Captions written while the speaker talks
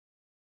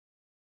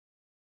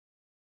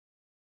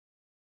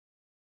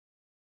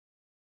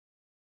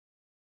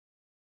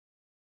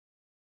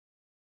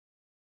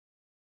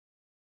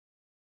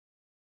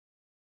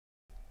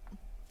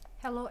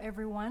Hello,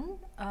 everyone.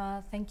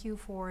 Thank you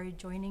for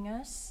joining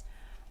us.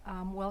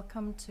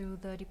 Welcome to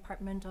the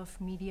Department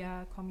of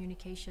Media,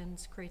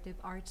 Communications, Creative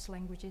Arts,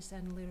 Languages,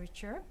 and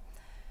Literature.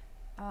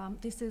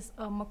 This is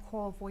a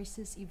MCCALL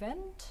Voices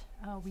event.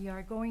 We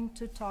are going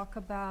to talk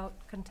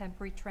about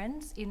contemporary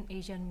trends in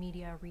Asian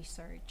media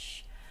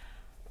research.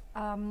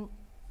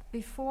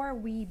 Before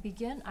we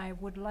begin, I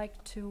would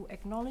like to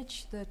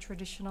acknowledge the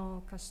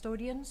traditional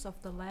custodians of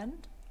the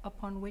land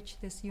upon which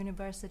this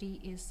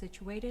university is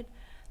situated,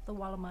 the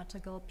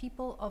Walamatagal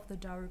people of the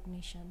Darug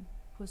Nation,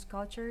 whose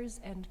cultures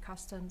and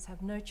customs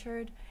have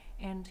nurtured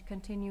and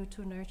continue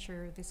to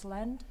nurture this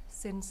land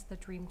since the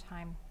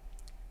Dreamtime.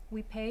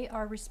 We pay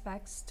our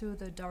respects to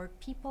the Darug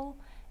people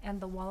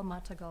and the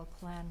Walamatagal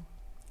clan.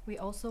 We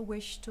also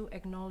wish to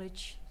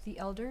acknowledge the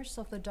elders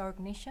of the Darug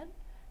Nation,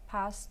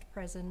 past,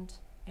 present,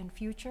 and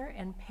future,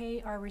 and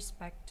pay our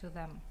respect to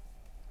them.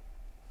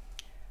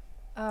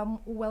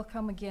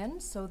 Welcome again.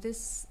 So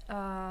this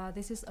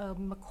is a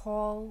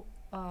MCCALL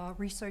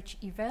research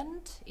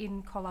event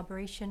in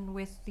collaboration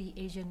with the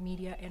Asian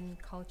Media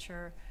and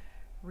Culture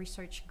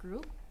Research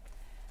Group.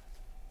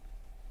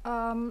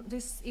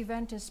 This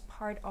event is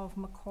part of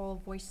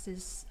MCCALL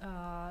Voices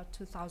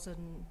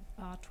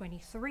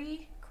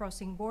 2023,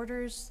 Crossing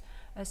Borders,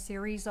 a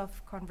series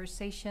of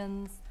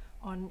conversations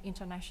on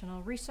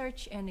international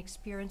research and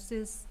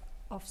experiences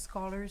of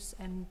scholars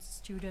and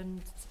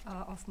students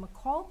of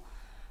MCCALL.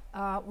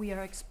 We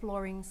are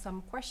exploring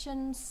some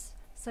questions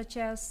such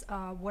as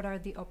what are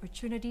the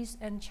opportunities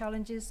and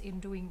challenges in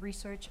doing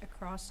research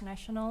across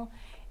national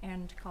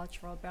and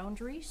cultural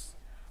boundaries?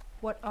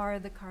 What are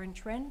the current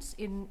trends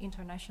in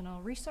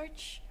international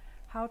research?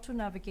 How to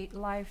navigate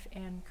life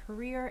and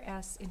career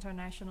as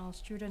international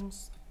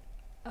students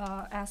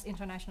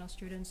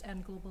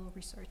and global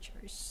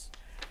researchers.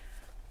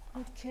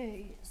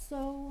 Okay,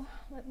 so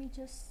let me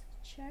just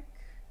check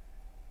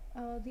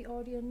the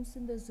audience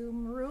in the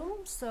Zoom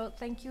room. So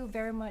thank you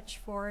very much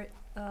for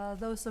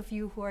those of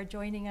you who are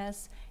joining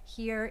us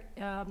here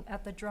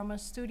at the drama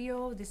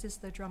studio. This is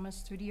the drama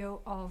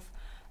studio of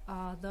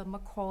the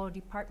MCCALL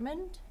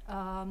department.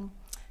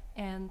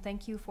 And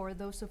thank you for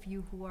those of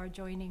you who are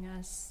joining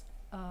us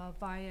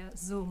via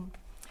Zoom.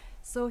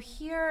 So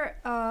here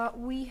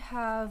we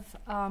have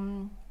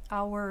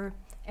our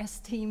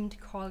esteemed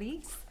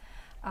colleagues.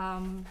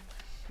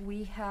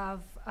 We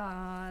have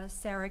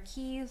Sarah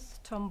Keith,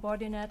 Tom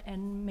Baudinette,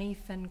 and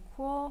Mei-fen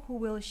Kuo, who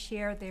will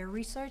share their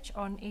research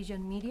on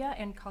Asian media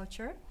and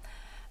culture.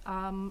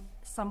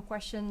 Some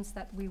questions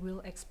that we will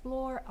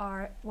explore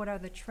are: what are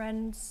the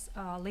trends,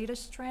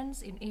 latest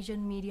trends in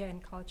Asian media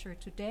and culture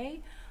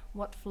today?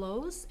 What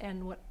flows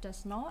and what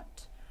does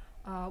not?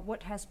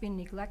 What has been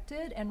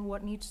neglected and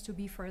what needs to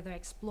be further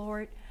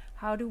explored?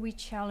 How do we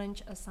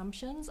challenge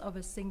assumptions of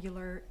a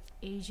singular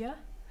Asia?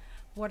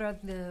 What are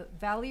the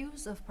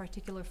values of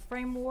particular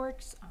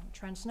frameworks,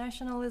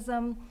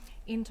 transnationalism,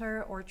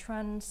 inter or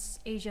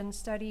trans-Asian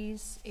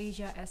studies,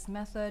 Asia as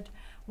method,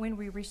 when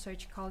we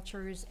research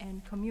cultures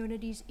and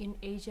communities in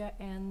Asia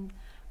and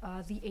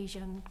the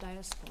Asian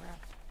diaspora.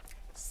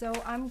 So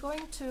I'm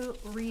going to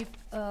read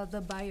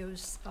the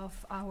bios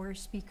of our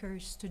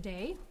speakers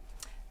today.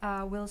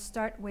 We'll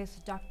start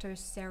with Dr.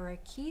 Sarah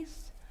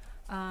Keith.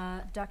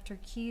 Dr.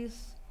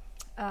 Keith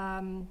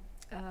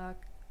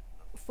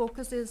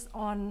focuses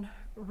on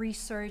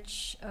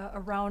research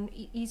around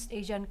East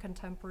Asian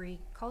contemporary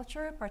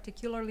culture,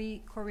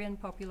 particularly Korean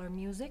popular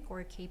music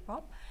or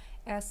K-pop,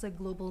 as a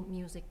global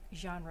music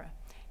genre.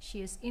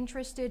 She is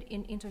interested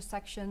in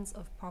intersections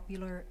of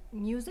popular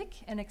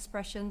music and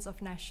expressions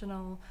of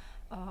national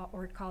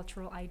or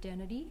cultural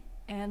identity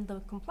and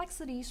the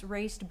complexities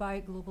raised by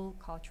global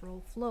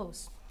cultural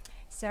flows.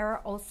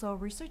 Sarah also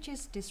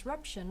researches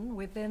disruption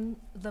within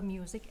the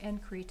music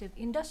and creative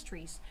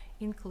industries,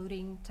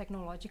 including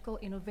technological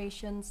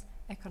innovations,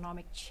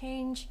 economic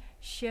change,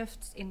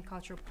 shifts in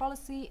cultural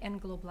policy, and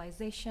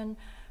globalization,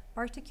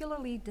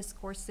 particularly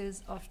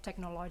discourses of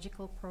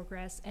technological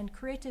progress and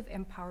creative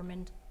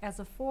empowerment as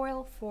a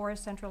foil for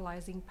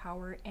centralizing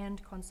power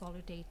and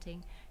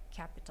consolidating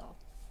capital.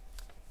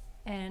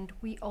 And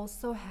we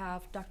also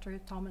have Dr.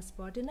 Thomas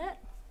Baudinette.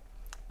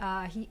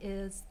 He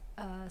is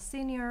a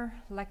senior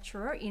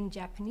lecturer in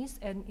Japanese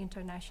and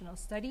international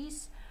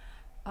studies.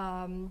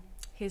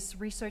 His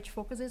research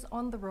focuses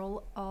on the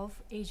role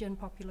of Asian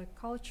popular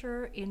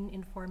culture in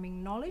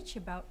informing knowledge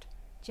about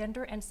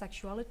gender and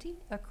sexuality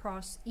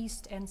across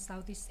East and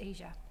Southeast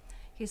Asia.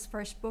 His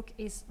first book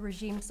is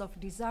Regimes of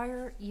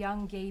Desire,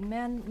 Young Gay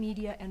Men,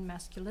 Media and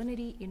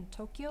Masculinity in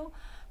Tokyo,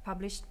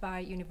 published by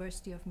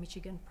University of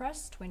Michigan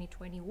Press,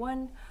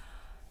 2021.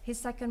 His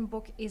second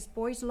book is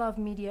Boys Love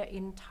Media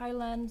in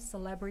Thailand,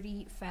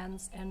 Celebrity,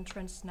 Fans, and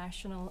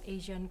Transnational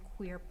Asian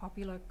Queer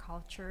Popular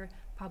Culture,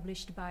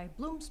 published by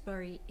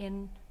Bloomsbury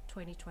in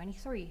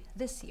 2023,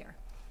 this year.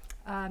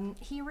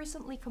 He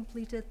recently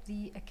completed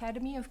the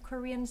Academy of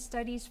Korean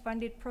Studies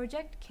funded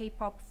project,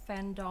 K-pop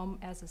Fandom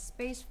as a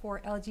Space for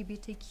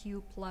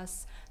LGBTQ+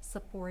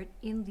 support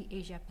in the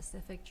Asia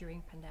Pacific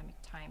during pandemic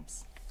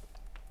times.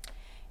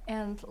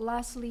 And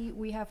lastly,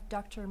 we have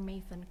Dr.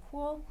 Mei-fen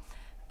Kuo.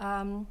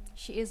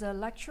 She is a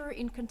lecturer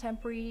in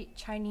contemporary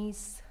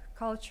Chinese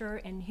culture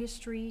and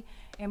history,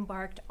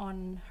 embarked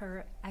on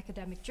her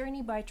academic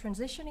journey by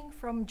transitioning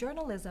from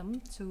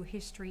journalism to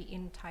history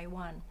in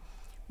Taiwan.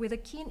 With a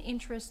keen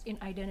interest in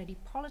identity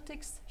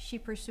politics, she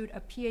pursued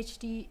a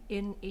PhD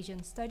in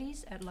Asian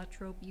Studies at La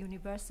Trobe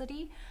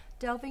University,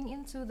 delving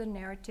into the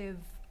narrative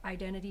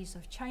identities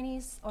of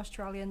Chinese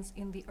Australians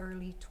in the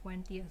early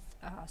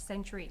 20th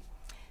century.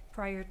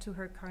 Prior to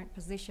her current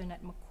position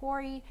at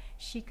Macquarie,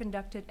 she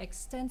conducted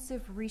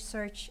extensive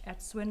research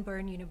at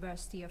Swinburne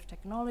University of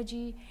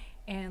Technology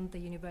and the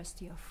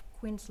University of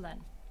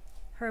Queensland.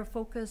 Her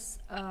focus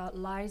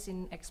lies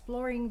in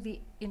exploring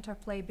the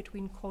interplay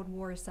between Cold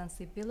War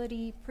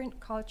sensibility, print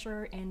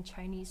culture, and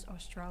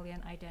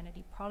Chinese-Australian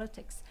identity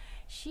politics.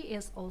 She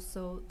is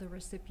also the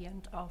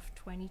recipient of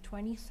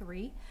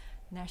 2023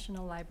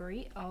 National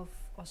Library of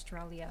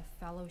Australia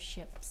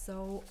Fellowship.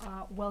 So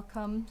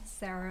welcome,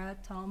 Sarah,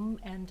 Tom,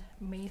 and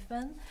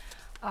Mei-fen.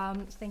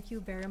 Thank you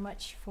very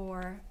much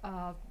for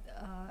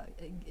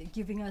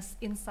giving us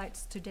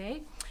insights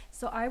today.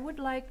 So I would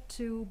like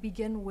to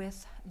begin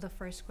with the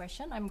first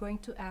question. I'm going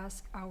to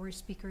ask our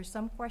speakers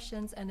some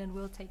questions, and then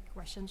we'll take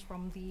questions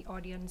from the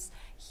audience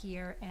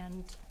here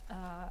and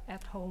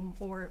at home,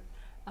 or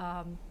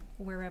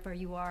wherever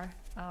you are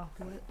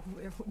who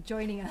are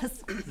joining us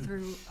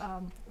through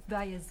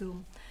via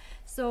Zoom.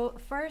 So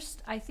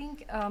first, I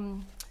think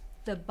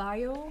the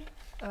bio,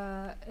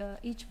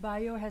 each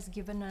bio has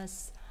given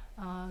us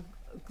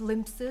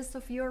glimpses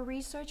of your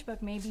research,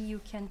 but maybe you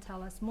can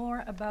tell us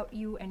more about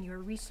you and your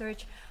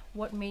research.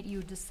 What made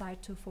you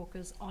decide to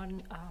focus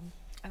on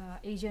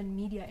Asian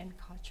media and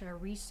culture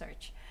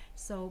research?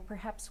 So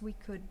perhaps we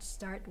could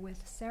start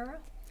with Sarah.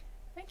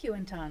 Thank you,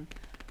 Intan.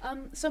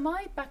 So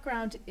my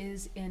background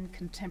is in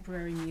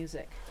contemporary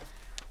music.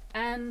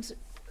 And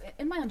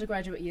in my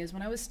undergraduate years,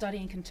 when I was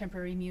studying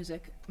contemporary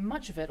music,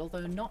 much of it,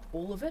 although not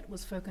all of it,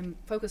 was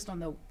focused on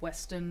the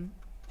Western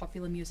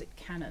popular music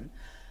canon.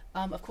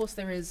 Of course,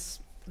 there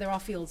are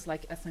fields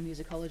like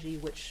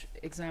ethnomusicology, which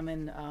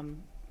examine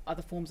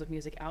other forms of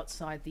music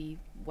outside the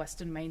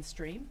Western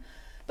mainstream.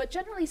 But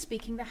generally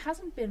speaking, there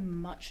hasn't been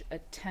much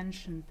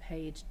attention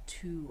paid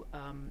to,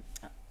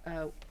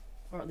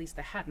 or at least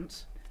there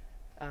hadn't,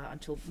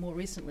 until more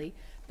recently,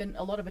 been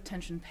a lot of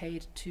attention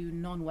paid to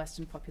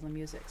non-Western popular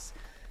musics.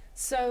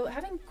 So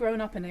having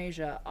grown up in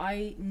Asia,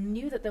 I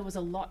knew that there was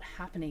a lot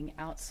happening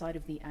outside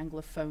of the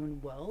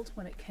Anglophone world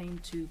when it came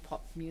to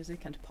pop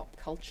music and pop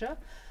culture.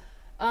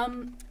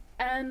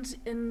 And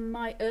in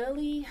my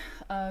early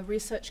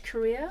research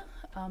career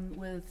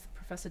with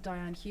Professor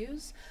Diane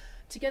Hughes,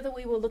 together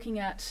we were looking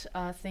at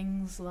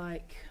things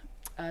like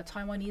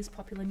Taiwanese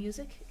popular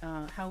music,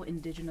 how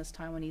indigenous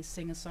Taiwanese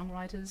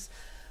singer-songwriters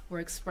were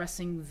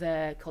expressing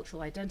their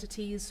cultural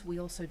identities. We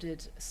also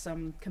did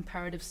some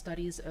comparative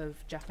studies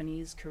of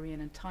Japanese, Korean,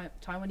 and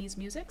Taiwanese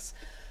musics.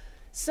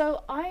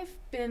 So I've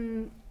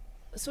been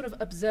sort of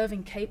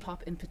observing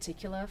K-pop in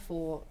particular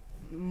for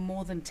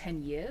more than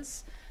 10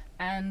 years,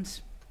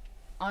 and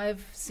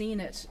I've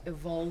seen it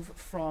evolve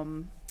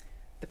from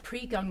the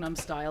pre-Gangnam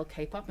style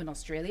K-pop in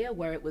Australia,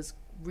 where it was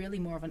really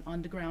more of an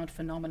underground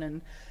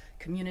phenomenon,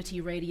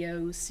 community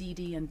radio,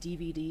 CD and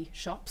DVD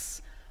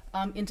shops,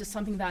 into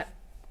something that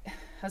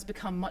has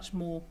become much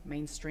more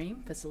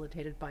mainstream,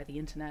 facilitated by the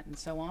internet and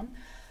so on.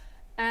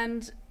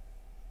 And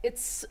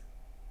it's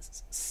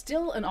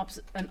still an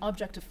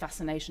object of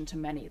fascination to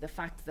many, the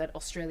fact that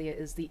Australia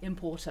is the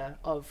importer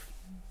of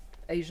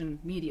Asian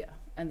media,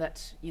 and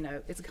that, you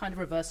know, it's a kind of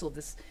reversal of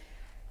this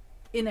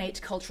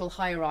innate cultural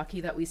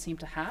hierarchy that we seem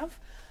to have.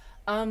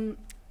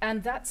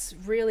 And that's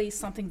really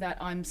something that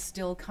I'm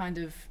still kind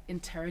of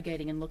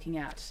interrogating and looking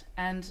at.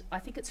 And I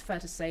think it's fair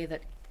to say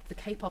that the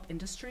K-pop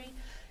industry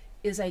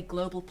is a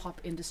global pop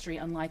industry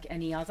unlike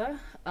any other.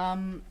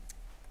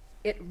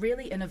 It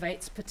really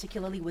innovates,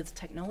 particularly with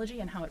technology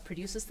and how it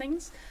produces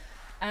things.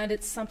 And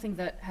it's something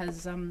that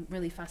has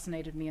really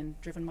fascinated me and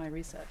driven my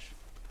research.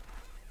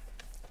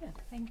 Yeah.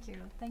 Thank you.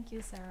 Thank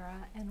you,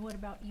 Sarah. And what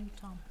about you,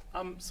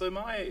 Tom? So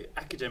my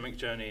academic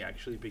journey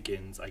actually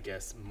begins, I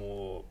guess,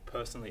 more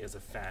personally as a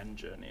fan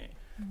journey.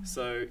 Mm-hmm.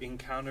 So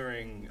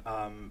encountering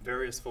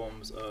various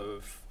forms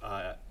of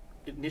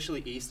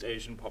initially East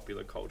Asian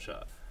popular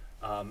culture,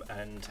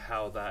 and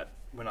how that,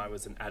 when I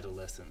was an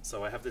adolescent.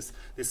 So I have this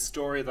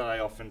story that I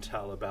often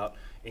tell about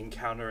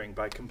encountering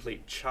by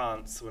complete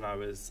chance when I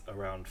was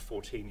around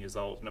 14 years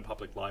old in a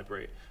public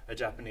library, a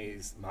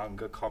Japanese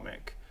manga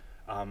comic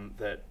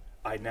that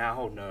I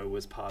now know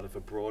was part of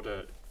a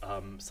broader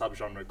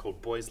subgenre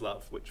called boys'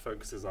 love, which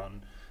focuses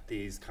on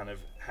these kind of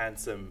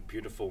handsome,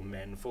 beautiful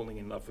men falling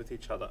in love with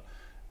each other,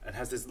 and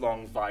has this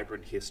long,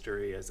 vibrant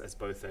history as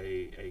both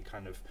a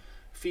kind of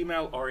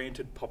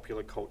female-oriented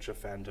popular culture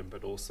fandom,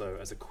 but also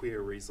as a queer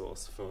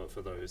resource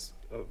for those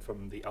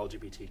from the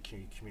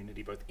LGBTQ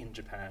community, both in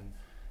Japan,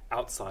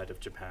 outside of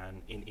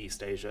Japan, in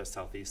East Asia,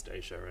 Southeast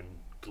Asia, and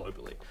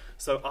globally.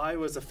 So I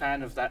was a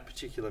fan of that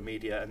particular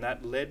media, and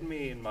that led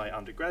me in my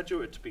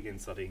undergraduate to begin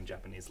studying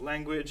Japanese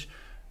language,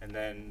 and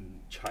then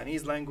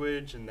Chinese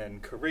language, and then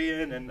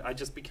Korean, and I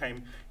just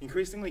became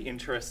increasingly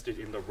interested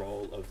in the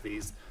role of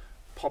these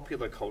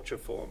popular culture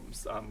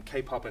forms.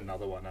 K-pop,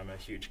 another one. I'm a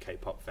huge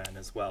K-pop fan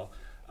as well.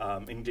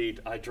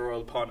 Indeed, I draw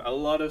upon a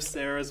lot of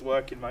Sarah's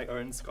work in my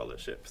own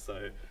scholarship,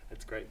 so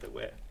it's great that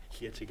we're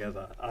here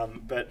together.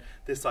 But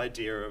this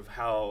idea of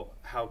how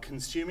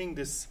consuming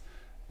this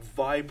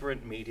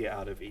vibrant media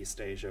out of East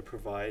Asia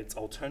provides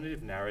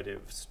alternative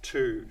narratives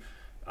to,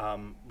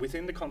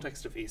 within the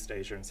context of East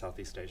Asia and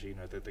Southeast Asia, you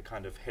know, the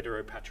kind of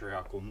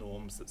heteropatriarchal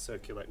norms that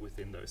circulate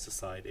within those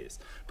societies,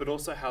 but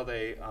also how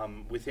they,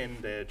 within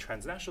their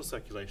transnational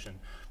circulation,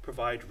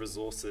 provide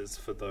resources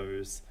for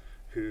those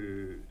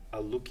who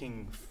are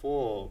looking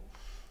for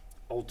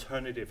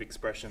alternative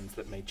expressions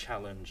that may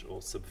challenge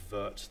or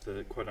subvert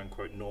the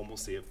quote-unquote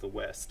normalcy of the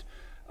West.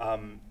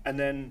 And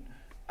then,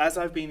 as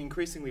I've been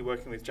increasingly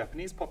working with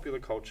Japanese popular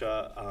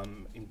culture,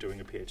 in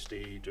doing a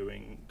PhD,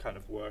 doing kind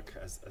of work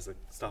as a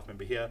staff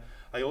member here,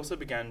 I also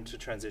began to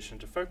transition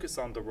to focus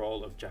on the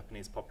role of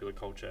Japanese popular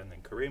culture and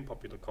then Korean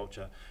popular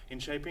culture in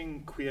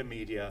shaping queer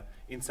media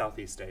in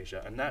Southeast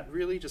Asia. And that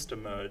really just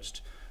emerged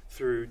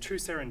through two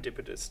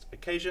serendipitous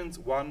occasions.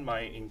 One,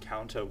 my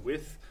encounter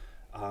with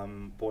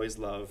Boys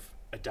Love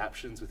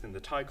adaptions within the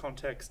Thai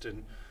context,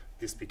 and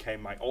this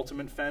became my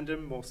ultimate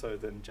fandom, more so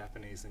than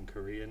Japanese and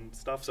Korean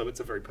stuff, so it's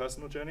a very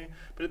personal journey.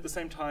 But at the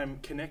same time,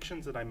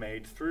 connections that I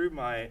made through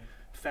my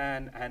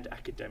fan and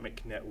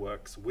academic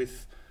networks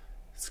with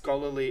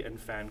scholarly and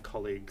fan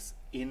colleagues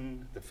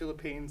in the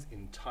Philippines,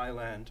 in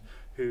Thailand,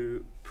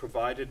 who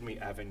provided me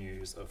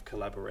avenues of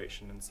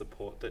collaboration and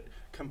support that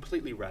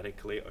completely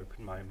radically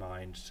opened my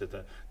mind to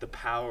the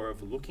power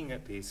of looking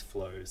at these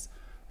flows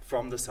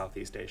from the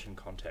Southeast Asian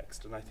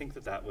context. And I think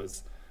that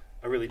was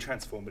a really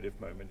transformative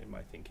moment in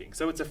my thinking.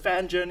 So it's a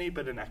fan journey,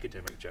 but an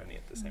academic journey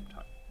at the same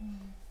time.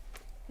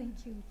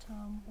 Thank you,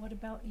 Tom. What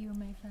about you,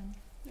 Mei-fen?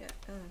 Yeah,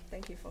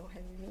 thank you for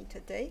having me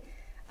today.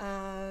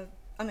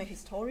 I'm a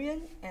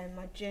historian, and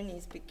my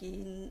journeys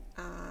begin,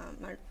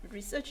 my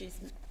research is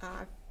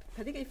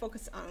particularly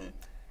focused on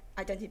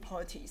identity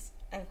politics,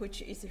 and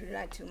which is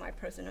related to my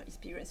personal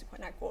experience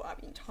when I grew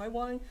up in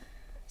Taiwan.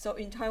 So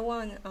in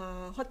Taiwan,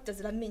 what does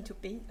that mean to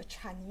be a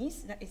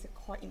Chinese? That is a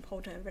quite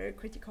important and very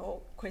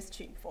critical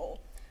question for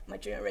my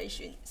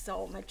generation.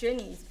 So my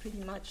journey is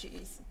pretty much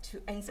is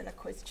to answer that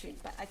question,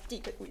 but I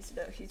dig with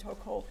the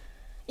historical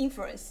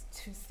inference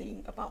to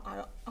think about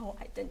our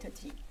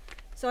identity.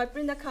 So I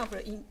bring that kind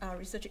of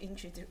research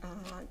interest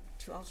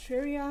to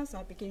Australia. So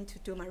I begin to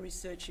do my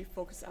research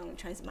focus on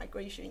Chinese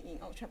migration in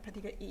Australia,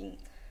 particularly in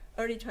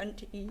early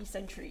 20th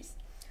centuries.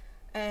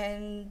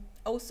 And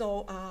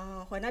also,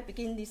 when I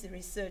begin this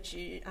research,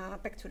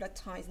 back to that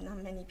time,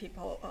 not many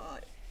people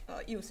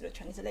use the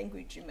Chinese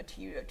language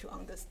material to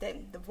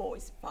understand the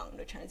voice from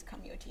the Chinese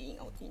community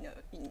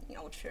in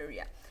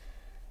Australia.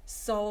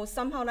 So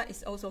somehow that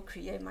is also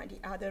create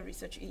the other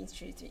research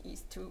interest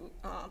is to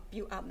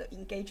build up the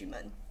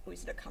engagement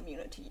with the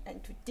community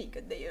and to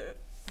dig their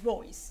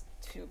voice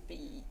to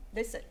be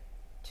listened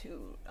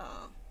to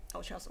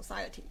Australian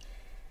society.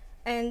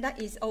 And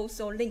that is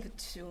also linked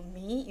to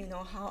me, you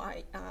know, how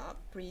I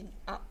bring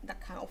up that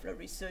kind of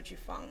research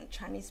from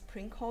Chinese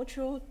print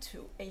culture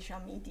to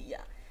Asian media.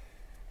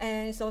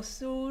 And so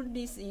through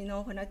this, you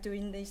know, when I'm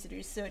doing this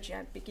research,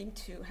 I begin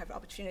to have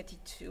opportunity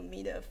to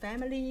meet the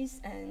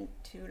families and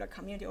to the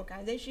community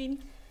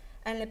organization,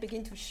 and I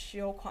begin to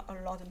show quite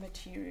a lot of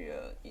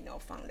material, you know,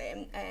 from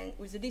them. And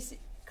with this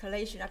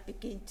collation, I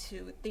begin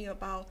to think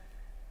about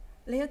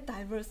their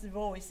diverse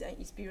voice and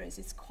experience.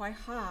 It's quite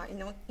hard, you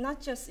know, not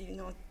just, you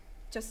know,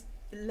 just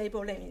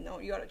label them, you know,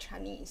 you are a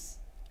Chinese.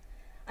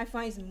 I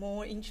find it's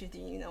more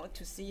interesting, you know,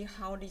 to see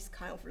how this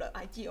kind of the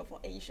idea of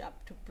Asia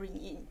to bring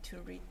in to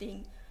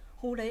rethink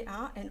who they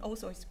are, and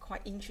also it's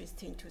quite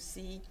interesting to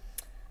see.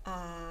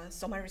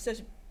 So my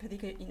research,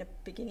 particularly in the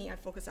beginning, I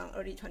focus on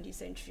early 20th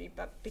century,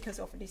 but because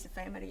of this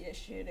family, they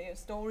share their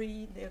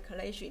story, their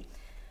collation,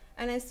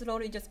 and then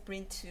slowly just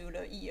bring to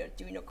the year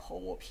during the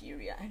Cold War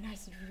period, and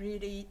that's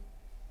really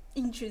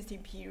interesting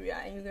period,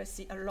 and you can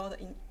see a lot of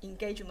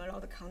engagement, a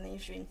lot of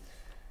connection,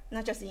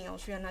 not just in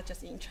Australia, not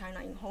just in China,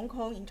 in Hong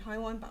Kong, in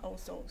Taiwan, but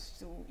also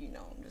through, you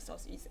know, the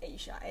Southeast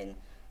Asia. And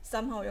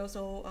somehow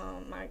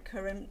also my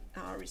current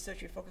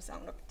research focus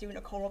on during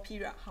the Cold War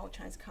period, how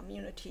Chinese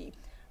community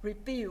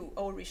rebuild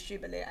or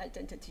reshape their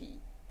identity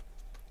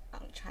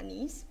on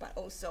Chinese, but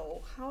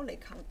also how they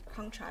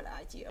contrast the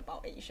idea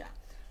about Asia.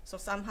 So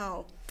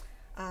somehow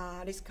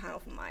this kind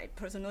of my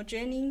personal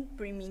journey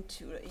bring me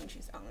to the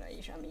interest on the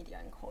Asian media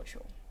and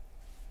culture.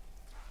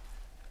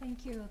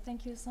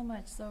 Thank you so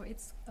much. So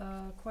it's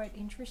quite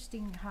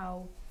interesting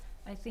how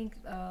I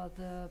think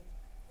the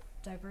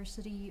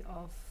diversity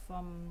of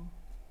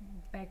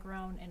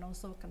background and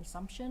also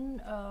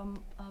consumption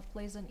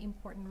plays an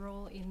important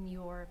role in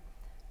your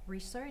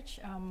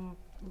research.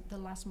 The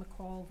last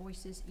MCCALL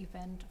Voices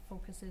event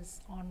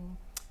focuses on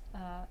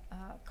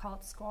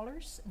cult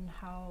scholars and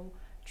how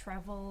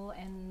travel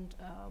and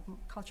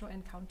cultural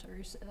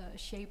encounters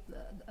shape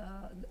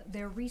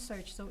their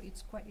research. So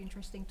it's quite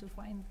interesting to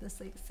find the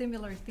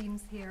similar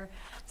themes here.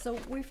 So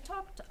we've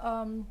talked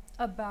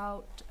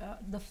about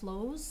the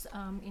flows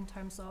in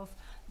terms of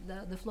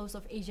the flows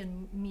of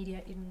Asian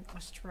media in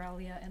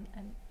Australia,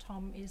 and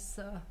Tom is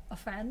a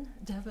fan,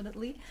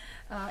 definitely,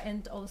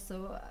 and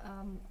also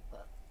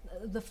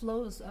the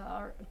flows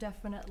are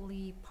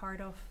definitely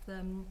part of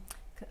the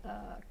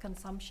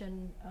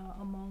consumption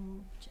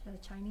among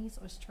Chinese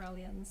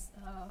Australians,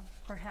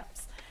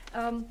 perhaps.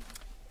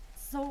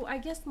 So I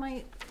guess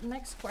my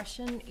next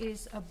question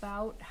is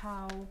about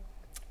how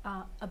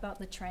about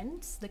the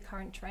trends, the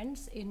current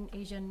trends in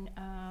Asian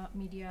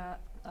media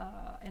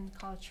and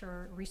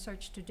culture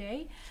research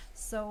today.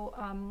 So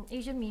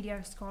Asian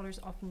media scholars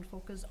often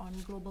focus on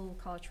global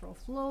cultural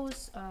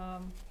flows,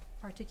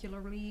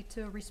 particularly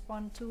to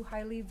respond to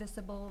highly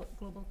visible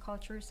global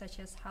cultures such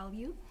as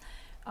Hallyu.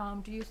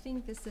 Do you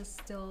think this is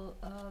still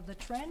the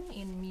trend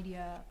in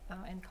media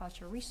and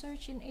culture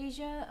research in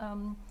Asia?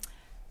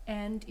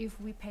 And if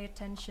we pay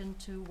attention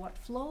to what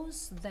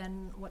flows,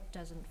 then what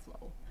doesn't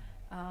flow?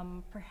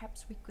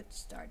 Perhaps we could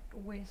start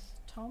with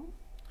Tom.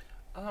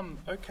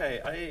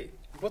 Okay,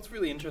 what's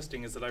really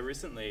interesting is that I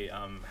recently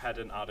had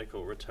an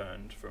article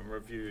returned from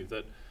review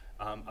that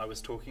I was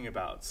talking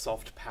about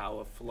soft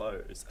power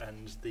flows,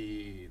 and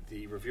the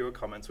reviewer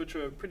comments, which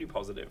were pretty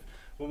positive,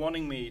 were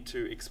wanting me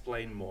to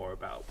explain more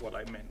about what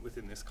I meant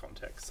within this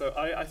context. So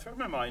I throw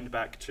my mind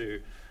back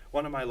to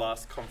one of my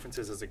last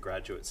conferences as a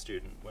graduate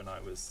student when I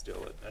was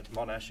still at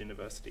Monash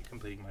University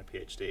completing my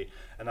PhD,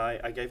 and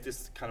I gave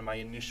this kind of my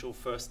initial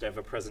first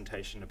ever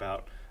presentation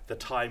about the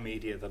Thai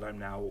media that I'm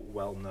now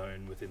well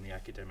known within the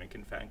academic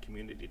and fan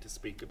community to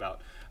speak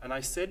about. And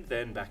I said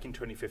then, back in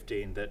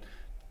 2015, that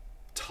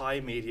Thai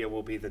media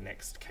will be the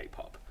next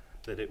K-pop,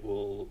 that it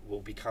will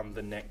become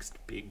the next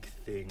big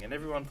thing, and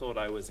everyone thought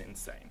I was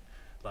insane.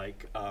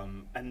 Like,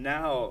 and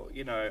now,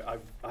 you know,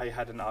 I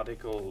had an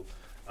article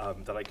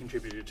that I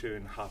contributed to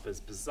in Harper's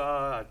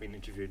Bazaar. I've been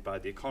interviewed by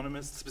The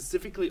Economist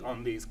specifically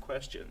on these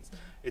questions.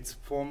 It's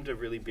formed a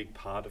really big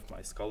part of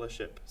my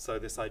scholarship. So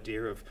this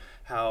idea of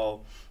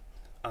how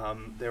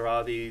there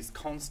are these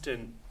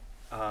constant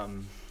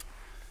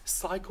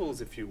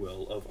cycles, if you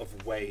will,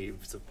 of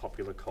waves of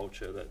popular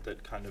culture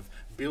that kind of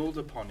build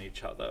upon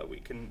each other. We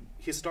can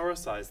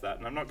historicize that,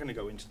 and I'm not going to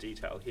go into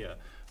detail here,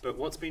 but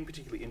what's been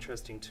particularly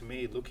interesting to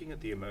me, looking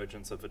at the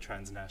emergence of a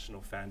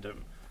transnational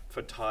fandom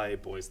for Thai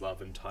boys'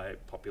 love and Thai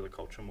popular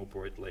culture more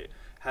broadly,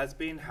 has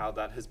been how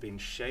that has been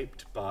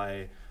shaped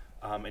by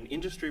an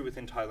industry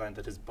within Thailand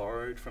that has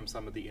borrowed from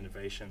some of the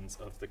innovations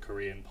of the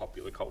Korean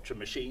popular culture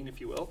machine,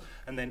 if you will,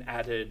 and then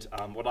added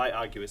what I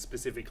argue is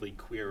specifically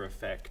queer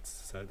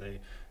effects. So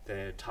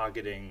they're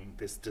targeting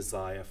this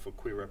desire for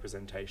queer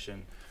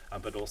representation,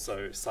 but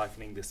also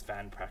siphoning this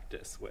fan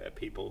practice where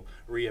people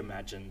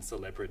reimagine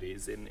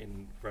celebrities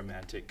in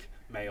romantic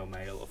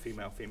male-male or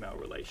female-female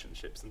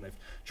relationships, and they've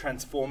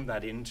transformed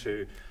that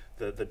into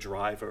the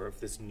driver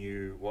of this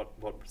new, what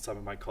some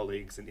of my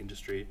colleagues in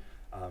industry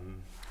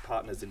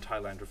partners in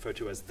Thailand refer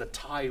to as the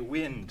Thai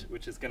wind,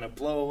 which is going to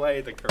blow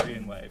away the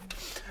Korean wave.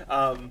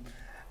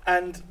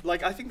 And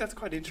like, I think that's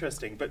quite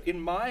interesting, but in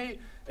my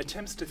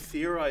attempts to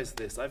theorize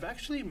this, I've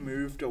actually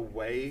moved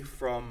away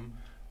from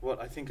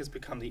what I think has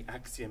become the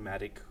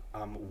axiomatic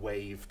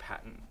wave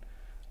pattern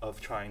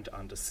of trying to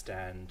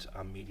understand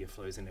media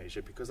flows in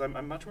Asia, because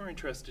I'm much more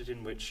interested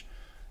in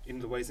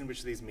the ways in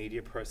which these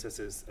media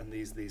processes and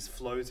these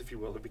flows, if you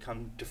will, have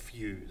become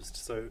diffused.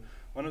 So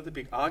one of the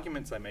big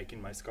arguments I make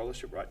in my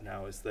scholarship right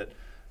now is that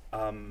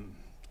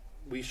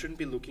we shouldn't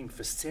be looking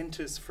for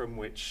centers from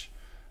which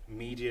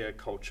media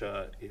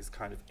culture is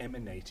kind of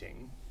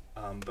emanating,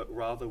 but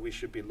rather we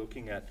should be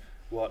looking at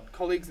what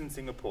colleagues in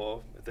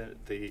Singapore,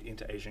 the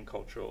Inter-Asian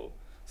Cultural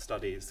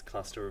Studies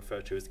cluster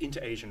refer to as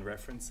inter-Asian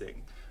referencing,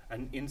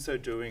 and in so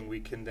doing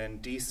we can then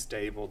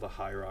destable the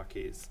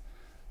hierarchies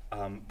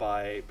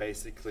by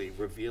basically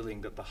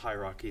revealing that the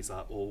hierarchies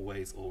are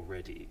always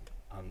already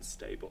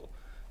unstable.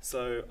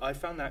 So I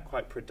found that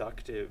quite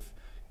productive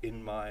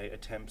in my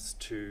attempts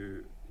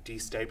to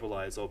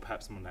destabilize, or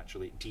perhaps more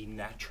naturally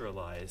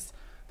denaturalize,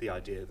 the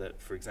idea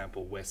that, for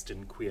example,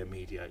 Western queer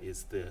media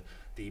is the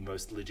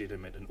most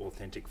legitimate and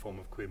authentic form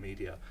of queer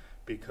media,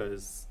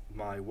 because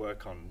my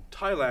work on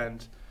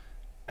Thailand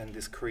and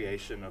this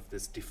creation of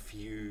this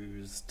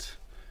diffused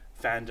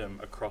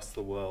fandom across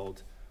the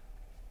world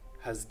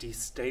has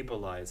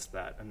destabilized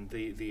that, and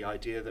the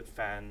idea that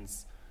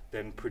fans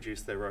then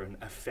produce their own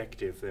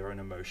affective, their own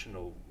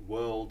emotional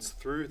worlds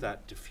through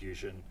that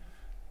diffusion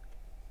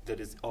that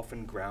is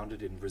often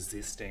grounded in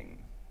resisting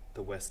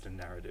the Western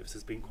narratives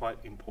has been quite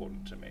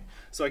important to me.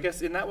 So I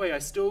guess in that way I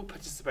still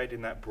participate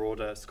in that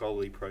broader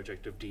scholarly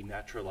project of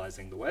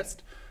denaturalizing the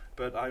West,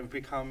 but I've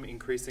become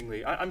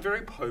increasingly, I'm very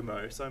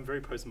POMO, so I'm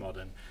very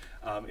postmodern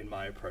in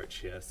my approach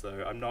here.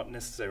 So I'm not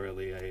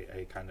necessarily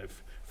a kind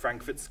of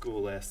Frankfurt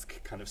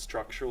School-esque kind of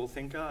structural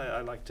thinker.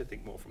 I like to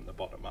think more from the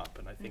bottom up,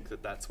 and I think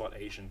that that's what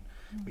Asian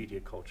media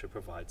culture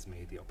provides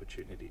me the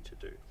opportunity to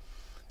do.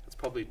 That's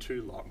probably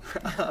too long.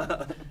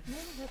 No,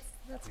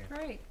 that's Yeah.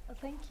 great.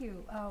 Thank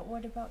you.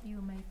 What about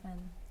you,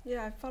 Mei-fen?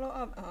 Yeah, I follow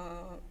up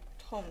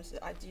Tom's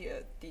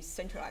idea,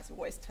 decentralized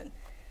Western.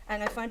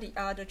 And I find the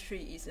other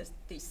tree is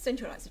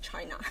decentralized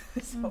China.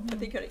 So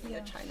particularly in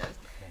the Chinese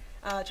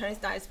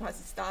diaspora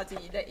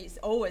study, there is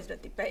always the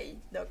debate,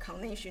 the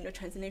connection, the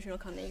transnational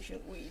connection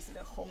with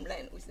the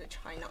homeland, with the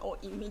China or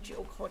image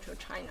or cultural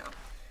China.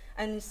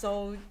 And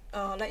so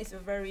there is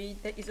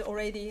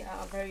already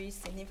a very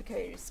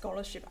significant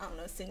scholarship on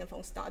the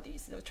Sinophone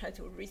studies that try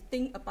to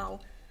rethink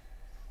about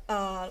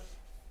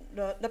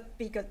the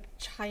bigger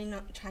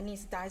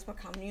Chinese diaspora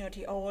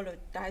community or the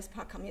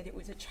diaspora community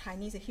with the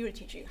Chinese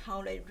heritage,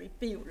 how they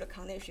rebuild the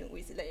connection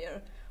with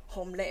their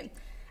homeland.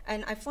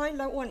 And I find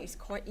that one is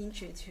quite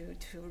interesting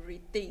to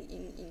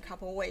rethink in a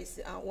couple of ways.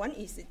 One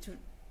is to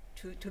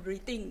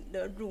rethink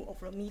the role of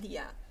the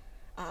media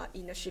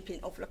in the shaping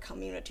of the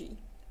community.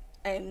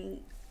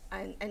 And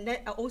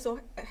that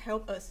also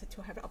help us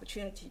to have the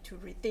opportunity to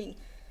rethink,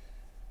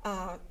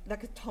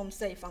 like Tom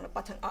said, from the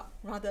bottom up,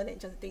 rather than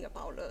just think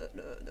about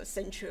the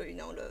central,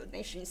 the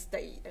nation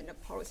state and the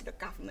policy, the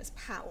government's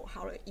power,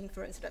 how they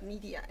influence the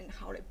media and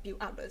how they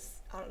build up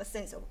the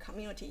sense of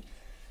community.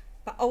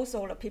 But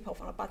also the people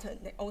from the bottom,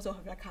 they also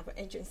have that kind of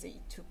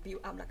agency to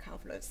build up that kind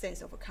of the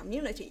sense of a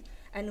community,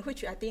 and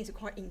which I think is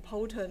quite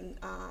important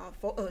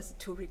for us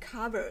to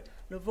recover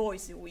the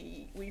voice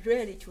we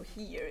rarely to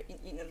hear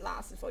in the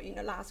last.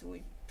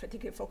 We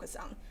particularly focus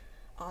on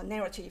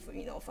narrative,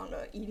 from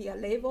the elite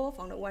level,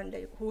 from the one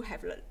who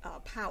have the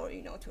power,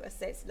 to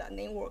access the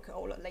network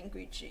or the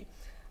language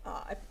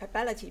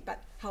ability.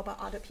 But how about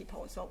other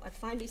people? So I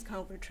find this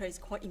kind of traits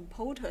quite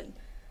important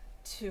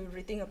to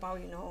rethink about,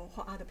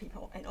 what other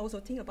people, and also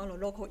think about the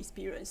local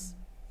experience,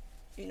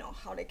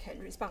 how they can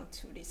respond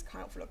to this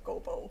kind of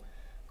global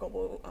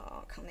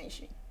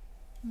connection.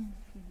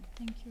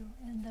 Thank you.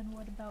 And then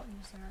what about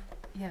you, Sarah?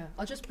 Yeah,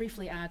 I'll just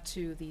briefly add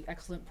to the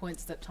excellent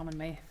points that Tom and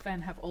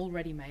Mei-fen have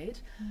already made.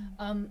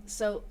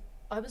 So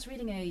I was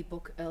reading a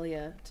book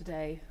earlier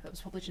today that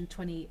was published in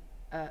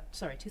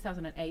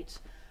 2008,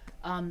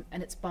 and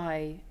it's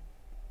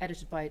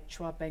edited by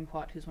Chua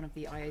Beng-Huat, who's one of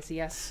the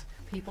IACS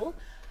people.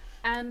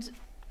 And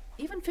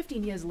even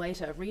 15 years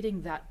later,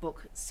 reading that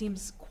book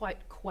seems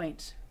quite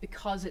quaint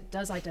because it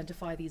does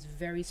identify these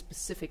very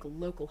specific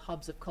local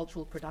hubs of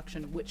cultural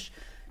production which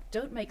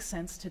don't make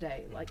sense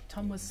today. Like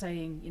Tom was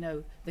saying,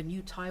 the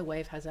new Thai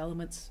wave has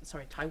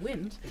Thai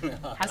wind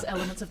has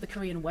elements of the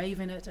Korean wave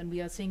in it, and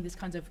we are seeing these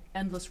kinds of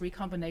endless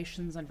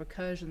recombinations and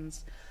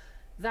recursions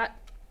that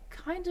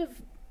kind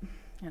of,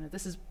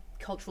 this is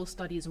cultural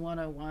studies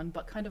 101,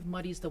 but kind of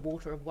muddies the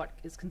water of what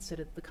is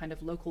considered the kind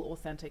of local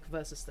authentic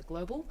versus the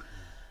global.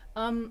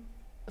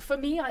 For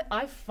me,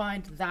 I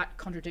find that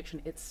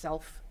contradiction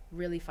itself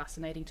really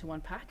fascinating to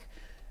unpack.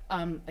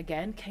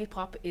 Again,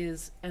 K-pop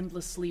is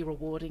endlessly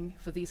rewarding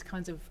for these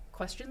kinds of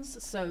questions.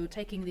 So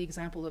taking the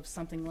example of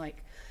something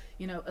like,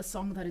 a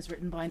song that is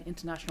written by an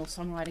international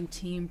songwriting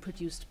team,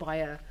 performed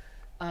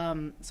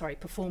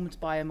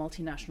by a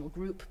multinational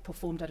group,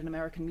 performed at an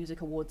American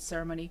Music Awards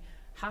ceremony,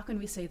 how can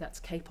we say that's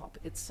K-pop?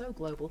 It's so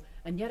global,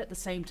 and yet at the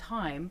same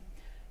time,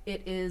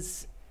 it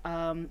is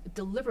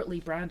deliberately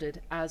branded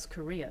as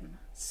Korean.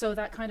 So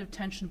that kind of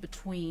tension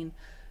between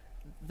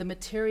the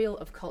material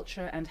of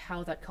culture and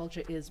how that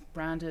culture is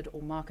branded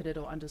or marketed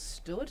or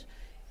understood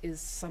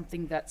is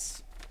something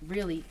that's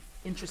really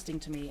interesting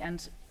to me.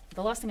 And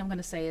the last thing I'm going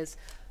to say is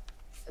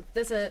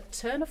there's a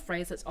turn of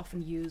phrase that's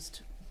often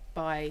used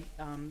by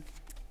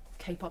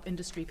K-pop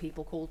industry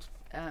people called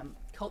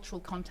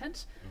cultural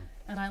content.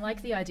 And I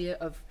like the idea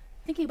of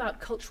thinking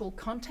about cultural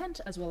content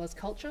as well as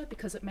culture,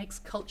 because it makes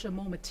culture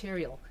more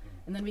material.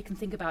 And then we can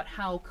think about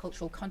how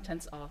cultural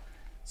contents are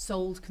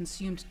sold,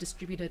 consumed,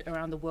 distributed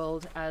around the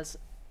world as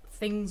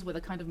things with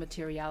a kind of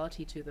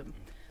materiality to them,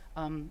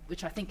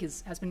 which I think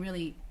has been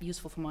really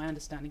useful for my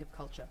understanding of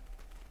culture.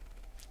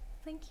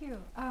 Thank you.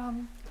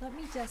 Let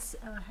me just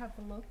have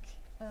a look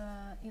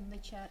in the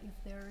chat if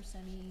there's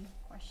any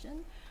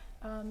question.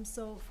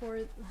 So for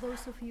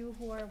those of you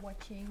who are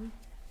watching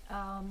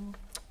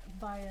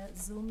via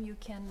Zoom, you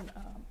can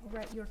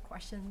write your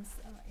questions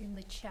in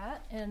the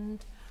chat,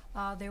 and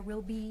there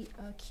will be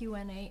a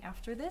Q&A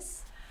after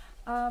this.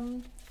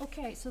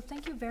 Okay, so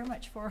thank you very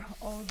much for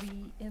all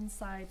the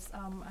insights.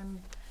 I'm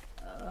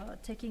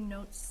taking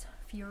notes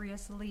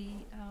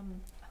furiously.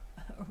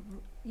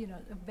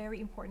 Very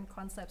important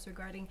concepts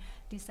regarding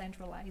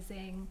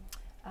decentralizing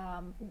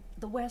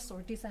the West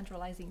or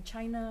decentralizing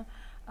China.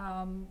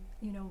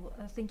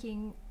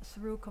 Thinking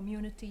through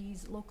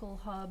communities, local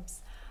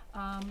hubs.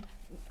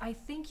 I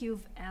think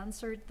you've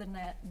answered the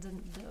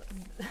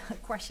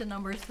question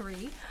number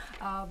 3,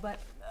 but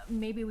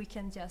maybe we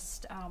can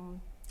just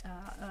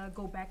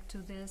go back to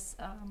this.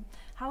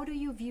 How do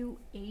you view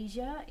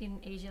Asia in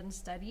Asian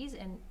studies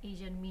and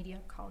Asian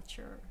media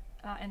culture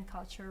and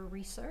culture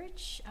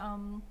research?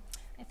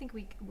 I think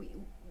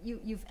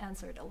you've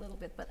answered a little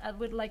bit, but I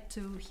would like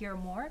to hear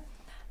more.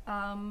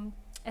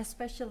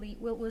 especially,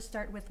 we'll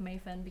start with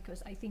Mei-fen,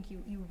 because I think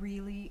you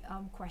really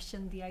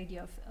questioned the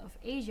idea of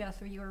Asia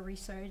through your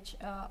research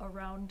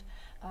around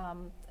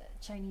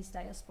Chinese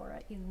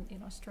diaspora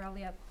in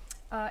Australia.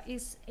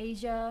 Is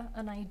Asia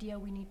an idea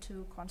we need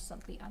to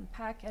constantly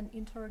unpack and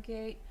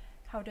interrogate?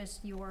 How does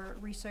your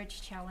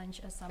research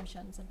challenge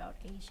assumptions about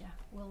Asia?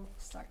 We'll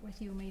start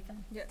with you,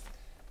 Mei-fen. Yes.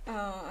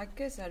 I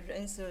guess I'll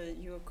answer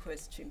your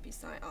question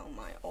beside on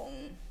my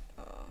own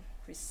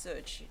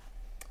research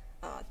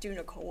during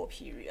the Cold War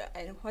period,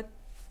 and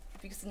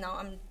because now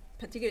I'm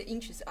particularly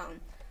interested on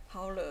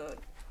how the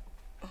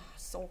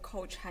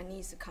so-called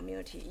Chinese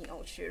community in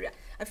Australia.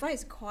 I find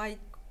it's quite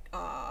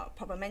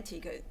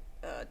problematic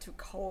to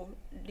call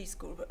this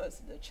group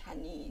as the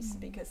Chinese,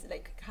 because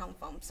they come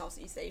from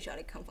Southeast Asia,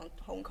 they come from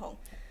Hong Kong,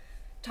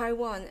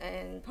 Taiwan,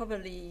 and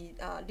probably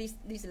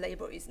this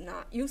label is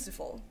not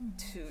useful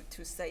to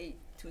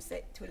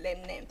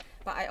name.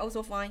 But I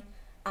also find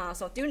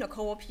so during the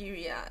Cold War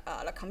period,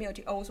 the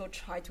community also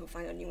tried to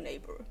find a new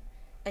label.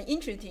 And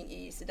interesting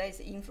is that is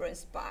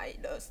influenced by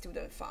the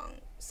students from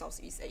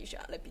Southeast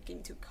Asia. They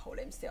begin to call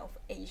themselves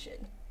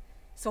Asian.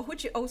 So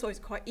which also is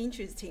quite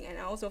interesting, and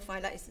I also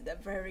find that it's the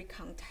very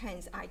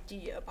content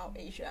idea about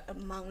Asia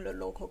among the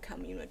local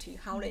community,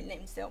 how they name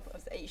themselves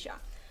as Asia.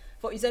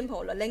 For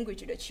example, the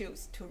language they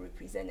choose to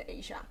represent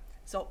Asia.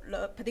 So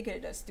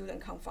particularly the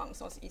students come from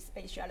Southeast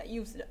Asia, they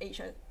use the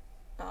Asia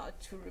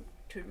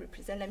to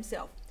represent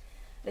themselves.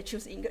 They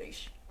choose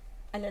English.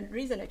 And the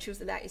reason they choose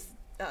that is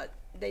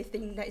they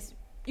think that is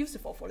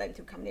useful for them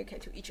to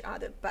communicate to each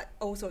other, but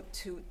also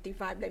to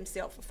divide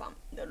themselves from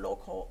the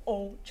local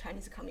old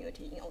Chinese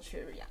community in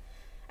Australia.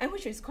 And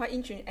which is quite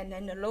interesting. And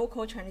then the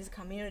local Chinese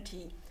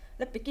community,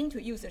 they begin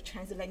to use the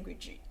Chinese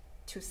language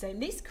to say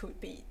this could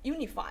be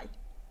unified,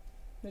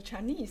 the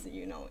Chinese,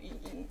 in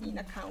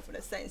a kind of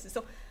the sense.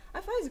 So I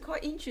find it's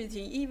quite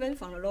interesting, even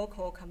from the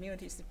local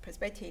community's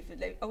perspective.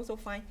 They also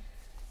find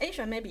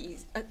Asia maybe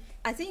is,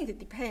 I think it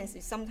depends.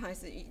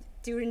 Sometimes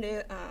during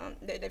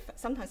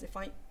sometimes they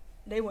find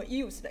they will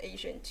use the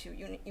Asian to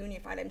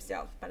unify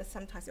themselves, but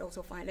sometimes they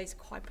also find there's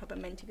quite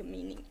problematic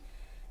meaning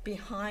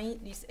behind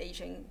this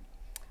Asian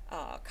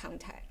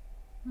contact.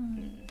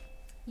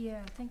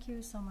 Yeah, thank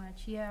you so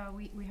much. Yeah,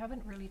 we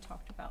haven't really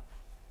talked about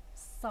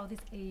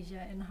Southeast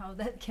Asia and how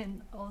that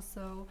can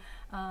also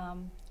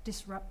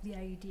disrupt the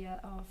idea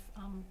of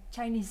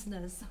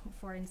Chineseness,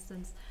 for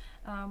instance.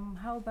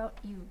 How about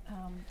you,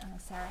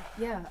 Sarah?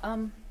 Yeah.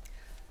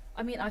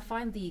 I mean, I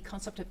find the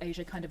concept of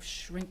Asia kind of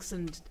shrinks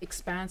and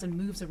expands and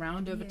moves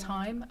around over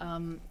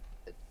time,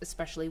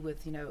 especially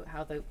with,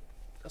 how the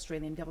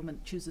Australian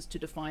government chooses to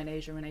define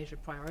Asia and Asia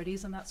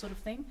priorities and that sort of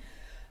thing.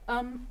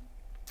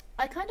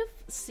 I kind of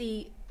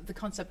see the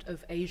concept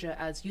of Asia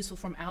as useful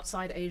from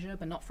outside Asia,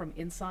 but not from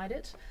inside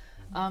it.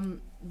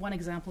 One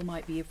example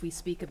might be if we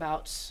speak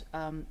about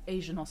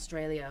Asian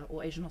Australia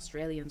or Asian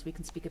Australians, we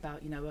can speak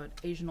about, an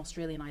Asian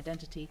Australian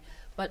identity,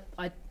 but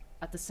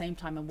at the same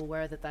time, I'm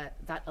aware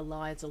that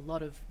elides a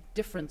lot of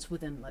difference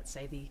within, let's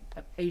say, the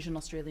Asian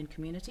Australian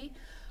community.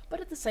 But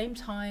at the same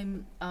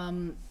time,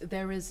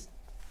 there is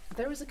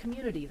a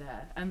community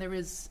there, and there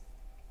is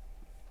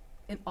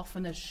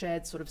often a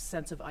shared sort of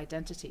sense of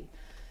identity.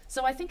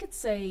 So I think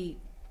it's a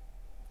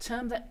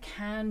term that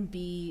can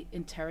be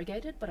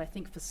interrogated, but I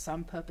think for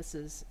some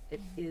purposes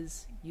it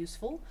is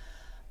useful.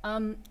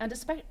 And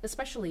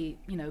especially,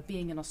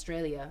 being in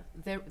Australia,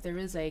 there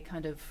is a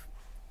kind of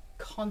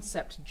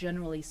concept,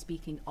 generally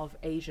speaking, of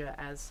Asia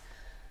as,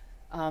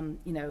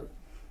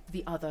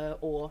 the other,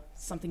 or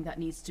something that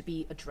needs to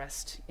be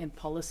addressed in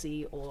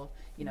policy, or,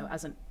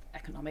 as an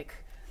economic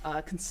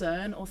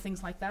concern, or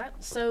things like that.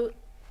 So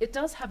it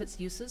does have its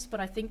uses, but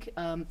I think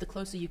the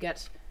closer you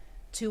get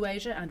to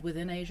Asia and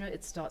within Asia,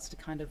 it starts to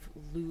kind of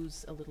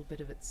lose a little bit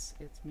of its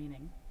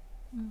meaning.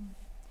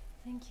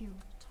 Thank you.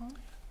 Tom?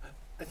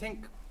 I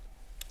think,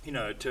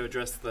 to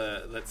address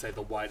let's say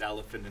the white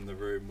elephant in the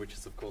room, which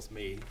is of course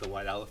me, the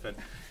white elephant,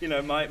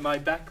 my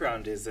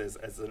background is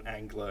as an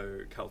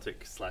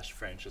Anglo-Celtic /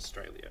 French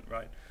Australian,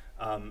 right?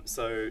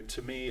 So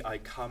to me, I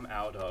come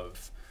out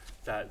of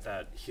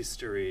that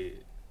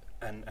history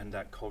and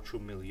that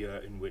cultural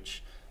milieu in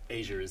which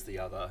Asia is the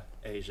other.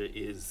 Asia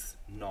is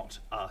not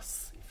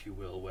us, if you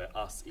will, where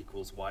us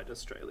equals white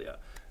Australia.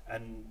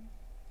 And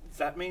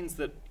that means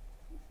that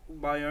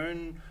my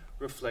own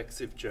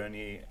reflexive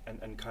journey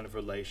and kind of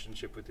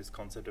relationship with this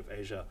concept of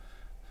Asia,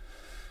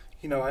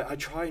 I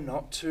try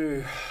not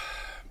to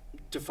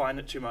define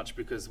it too much,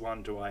 because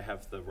one, do I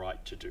have the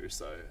right to do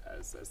so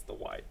as the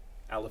white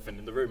elephant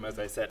in the room, as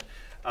I said.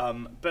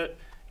 But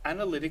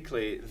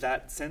analytically,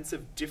 that sense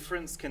of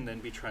difference can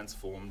then be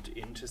transformed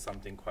into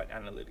something quite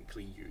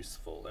analytically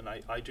useful. And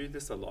I do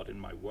this a lot in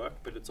my work,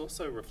 but it's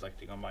also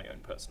reflecting on my own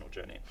personal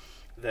journey,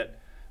 that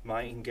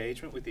my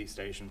engagement with East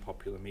Asian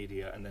popular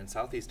media and then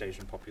Southeast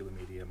Asian popular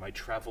media, my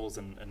travels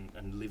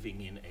and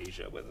living in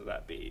Asia, whether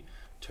that be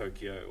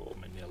Tokyo or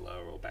Manila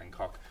or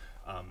Bangkok,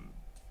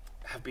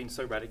 have been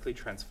so radically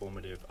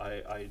transformative.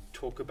 I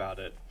talk about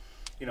it.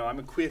 I'm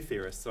a queer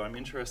theorist, so I'm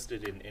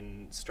interested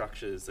in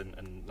structures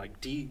and like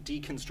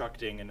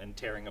deconstructing and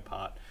tearing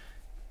apart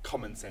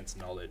common sense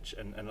knowledge,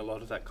 and a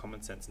lot of that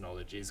common sense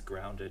knowledge is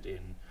grounded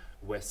in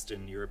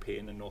Western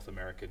European and North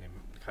American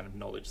kind of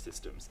knowledge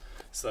systems.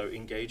 So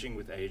engaging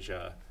with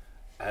Asia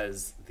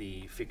as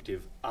the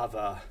fictive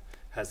other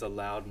has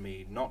allowed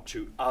me not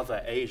to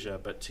other Asia,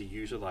 but to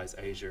utilize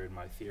Asia in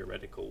my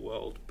theoretical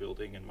world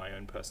building and my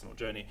own personal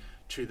journey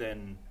to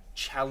then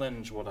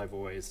challenge what I've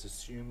always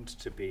assumed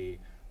to be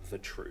the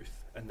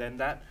truth. And then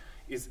that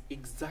is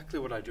exactly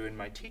what I do in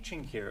my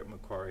teaching here at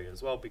Macquarie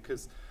as well,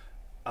 because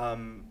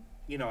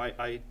you know,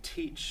 I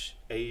teach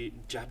a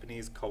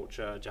Japanese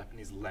culture,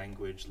 Japanese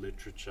language,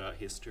 literature,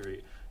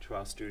 history to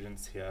our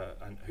students here,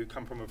 and who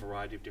come from a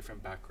variety of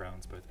different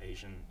backgrounds, both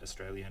Asian,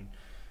 Australian,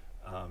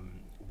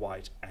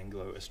 white,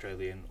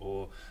 Anglo-Australian,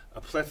 or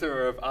a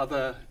plethora of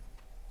other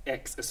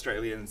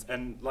ex-Australians.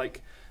 And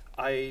like,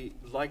 I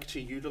like to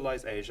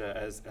utilize Asia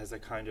as a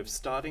kind of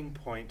starting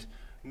point,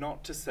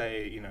 not to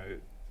say, you know,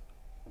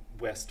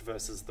 West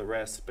versus the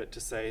rest, but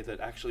to say that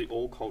actually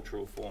all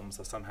cultural forms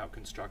are somehow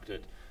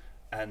constructed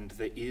and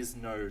there is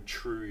no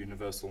true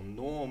universal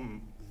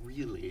norm,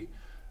 really,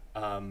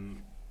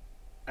 and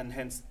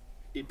hence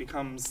it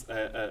becomes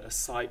a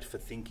site for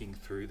thinking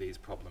through these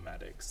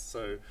problematics.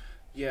 So,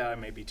 yeah, I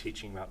may be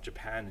teaching about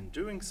Japan in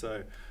doing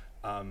so,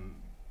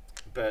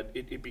 but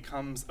it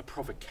becomes a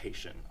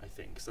provocation, I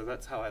think. So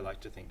that's how I like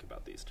to think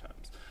about these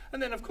terms.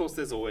 And then, of course,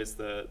 there's always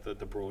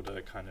the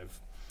broader kind of,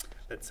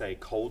 let's say,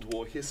 Cold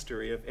War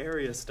history of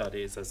area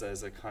studies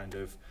as a kind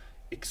of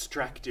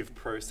extractive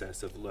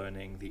process of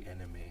learning the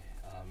enemy.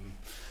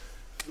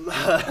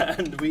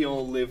 And we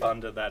all live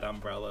under that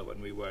umbrella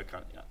when we work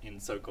in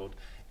so-called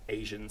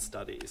Asian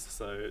studies.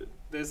 So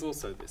there's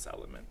also this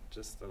element,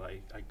 just that I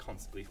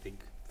constantly think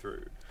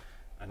through,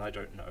 and I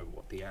don't know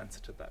what the answer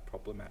to that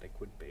problematic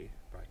would be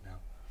right now.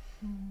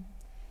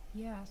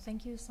 Yeah,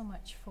 thank you so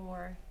much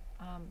for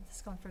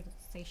this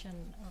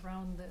conversation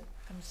around the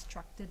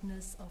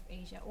constructedness of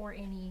Asia, or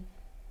any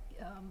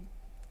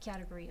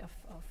category of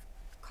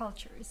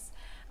cultures.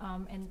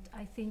 And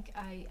I think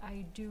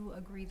I do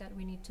agree that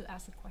we need to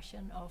ask the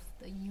question of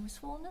the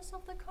usefulness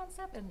of the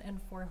concept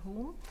and for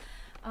whom.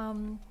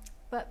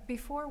 But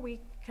before we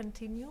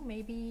continue,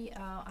 maybe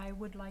I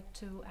would like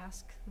to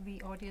ask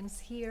the audience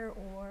here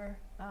or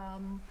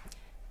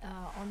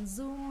on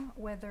Zoom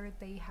whether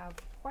they have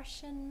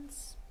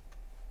questions.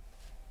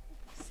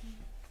 Let's see.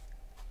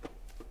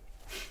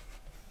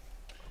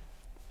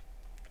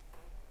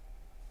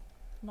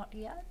 Not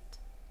yet?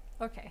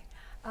 Okay.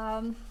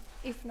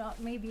 If not,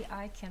 maybe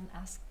I can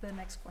ask the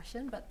next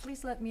question, but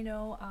please let me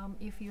know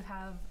if you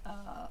have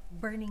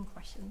burning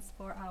questions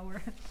for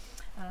our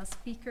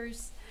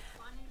speakers.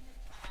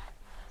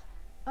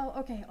 Oh,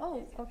 okay.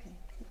 Oh, okay.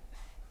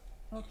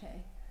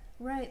 Okay.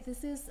 Right.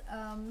 This is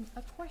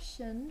a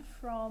question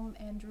from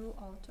Andrew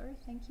Alter.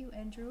 Thank you,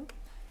 Andrew.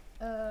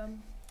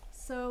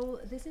 So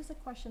this is a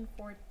question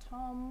for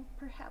Tom,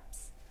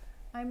 perhaps.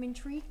 I'm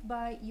intrigued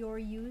by your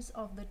use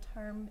of the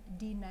term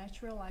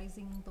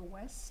denaturalizing the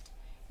West.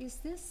 Is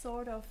this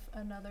sort of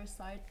another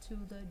side to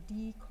the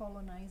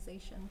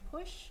decolonization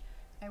push?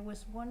 I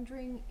was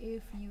wondering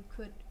if you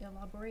could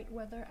elaborate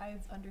whether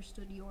I've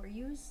understood your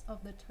use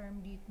of the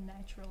term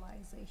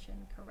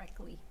denaturalization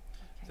correctly.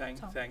 Okay,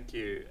 thank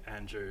you,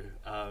 Andrew.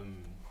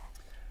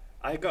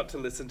 I got to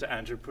listen to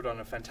Andrew put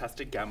on a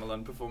fantastic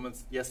gamelan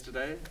performance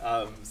yesterday.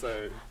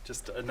 So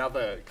just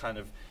another kind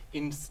of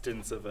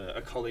instance of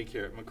a colleague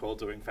here at MCCALL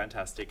doing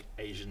fantastic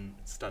Asian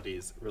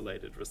studies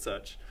related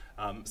research.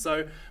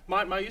 So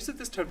my use of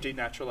this term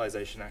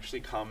denaturalization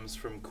actually comes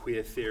from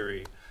queer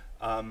theory,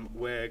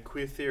 where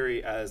queer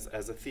theory as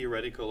a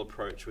theoretical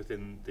approach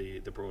within the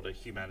broader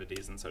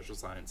humanities and social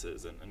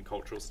sciences and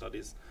cultural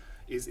studies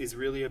is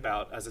really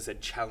about, as I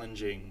said,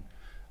 challenging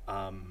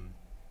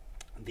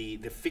the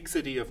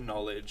fixity of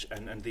knowledge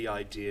and the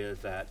idea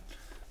that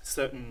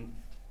certain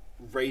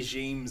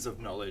regimes of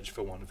knowledge,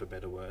 for want of a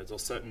better word, or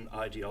certain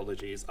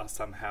ideologies are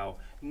somehow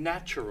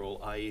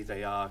natural, i.e.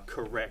 they are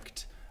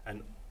correct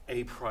and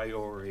a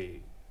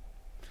priori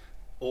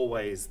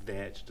always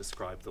there to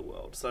describe the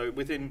world. So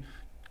within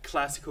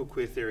classical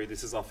queer theory,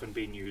 this has often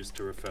been used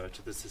to refer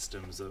to the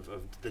systems of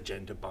the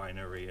gender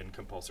binary and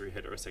compulsory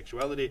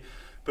heterosexuality,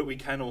 but we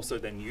can also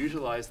then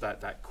utilize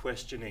that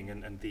questioning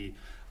and the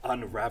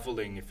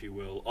unraveling, if you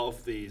will,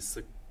 of these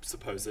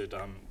supposed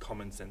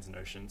common sense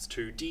notions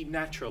to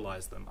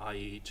denaturalize them,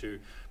 i.e. to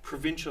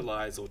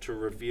provincialize or to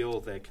reveal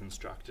their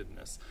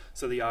constructedness.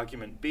 So the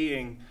argument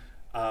being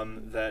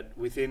that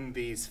within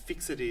these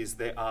fixities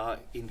there are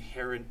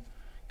inherent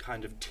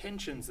kind of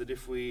tensions that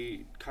if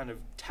we kind of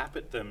tap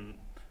at them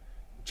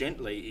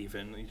gently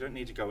even, you don't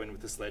need to go in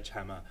with a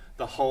sledgehammer,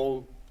 the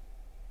whole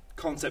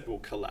concept will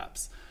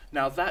collapse.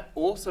 Now that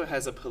also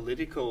has a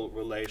political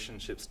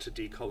relationships to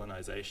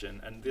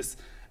decolonization, and this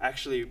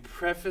actually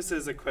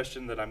prefaces a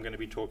question that I'm going to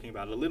be talking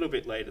about a little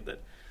bit later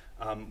that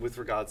with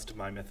regards to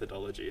my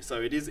methodology.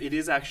 So it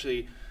is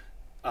actually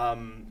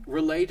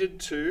related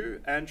to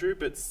Andrew,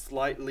 but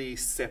slightly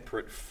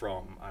separate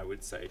from, I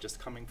would say, just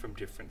coming from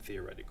different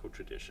theoretical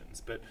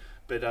traditions. But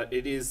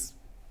it is,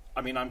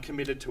 I mean, I'm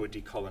committed to a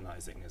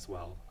decolonizing as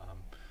well,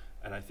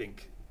 and I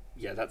think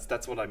yeah,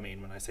 that's what I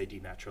mean when I say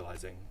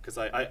denaturalizing, because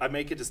I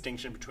make a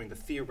distinction between the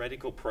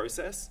theoretical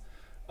process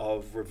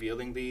of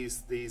revealing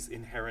these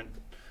inherent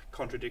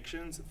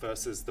contradictions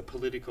versus the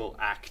political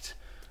act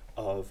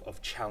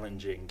of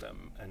challenging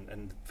them,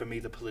 and for me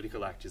the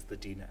political act is the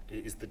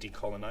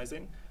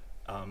decolonizing,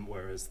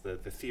 whereas the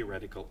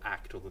theoretical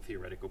act or the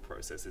theoretical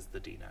process is the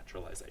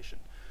denaturalization.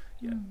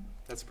 Yeah,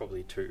 that's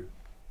probably too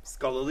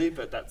scholarly,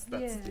 but that's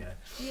yeah.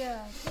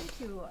 Yeah, thank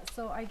you.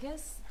 So I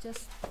guess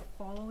just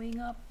following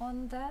up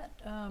on that,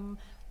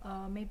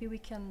 maybe we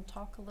can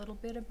talk a little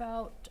bit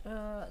about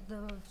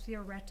the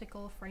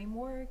theoretical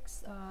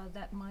frameworks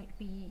that might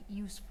be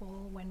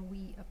useful when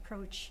we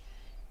approach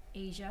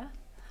Asia.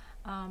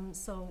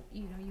 So,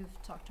 you know,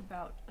 you've talked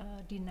about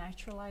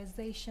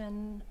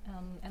denaturalization,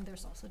 and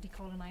there's also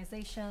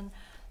decolonization.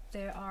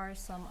 There are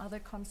some other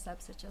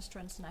concepts such as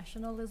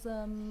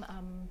transnationalism,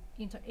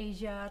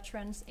 inter-Asia,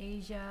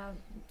 trans-Asia,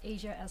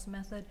 Asia as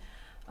method.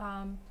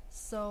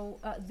 So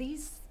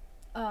these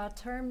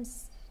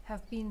terms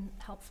have been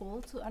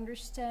helpful to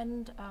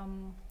understand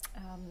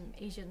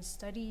Asian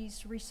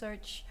studies,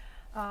 research,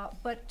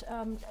 but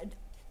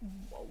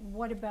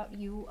what about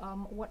you?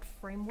 What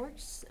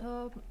frameworks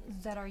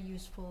that are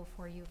useful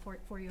for you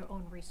for your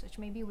own research?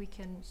 Maybe we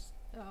can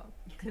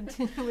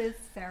continue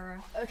with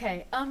Sarah.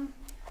 Okay.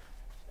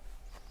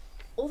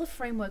 All the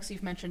frameworks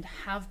you've mentioned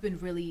have been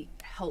really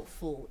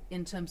helpful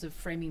in terms of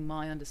framing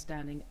my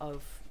understanding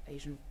of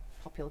Asian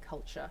popular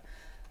culture.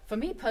 For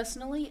me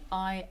personally,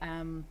 I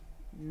am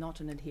not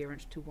an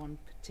adherent to one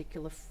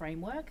particular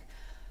framework.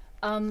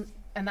 And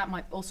that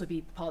might also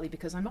be partly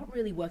because I'm not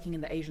really working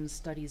in the Asian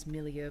studies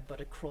milieu,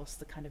 but across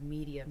the kind of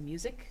media,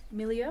 music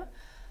milieu.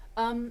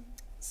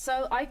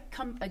 So I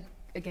come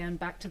again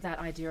back to that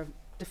idea of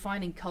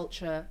defining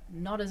culture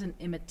not as an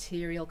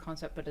immaterial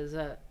concept, but as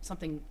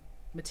something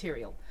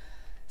material.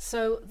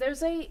 So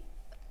there's an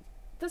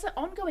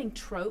ongoing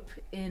trope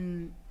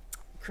in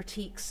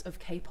critiques of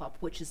K-pop,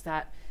 which is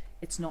that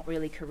it's not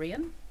really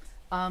Korean.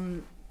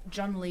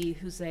 John Lee,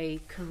 who's a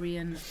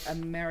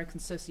Korean-American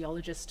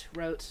sociologist,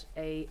 wrote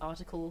an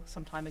article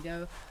some time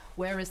ago,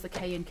 "Where is the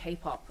K in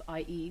K-pop?"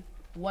 i.e.,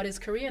 what is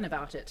Korean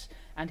about it?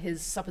 And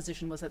his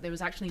supposition was that there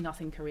was actually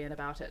nothing Korean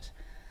about it.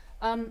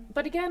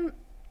 But again,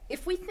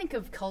 if we think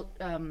of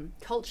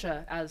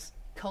culture as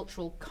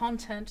cultural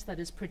content that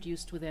is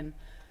produced within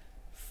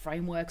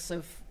frameworks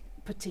of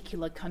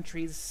particular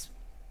countries,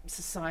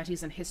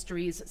 societies and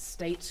histories,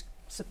 state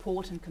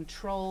support and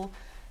control,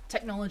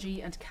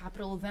 technology and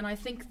capital, then I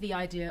think the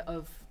idea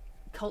of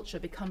culture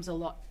becomes a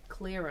lot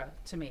clearer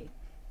to me.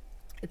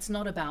 It's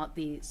not about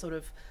the sort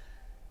of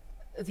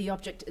the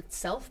object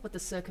itself, but the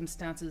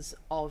circumstances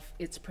of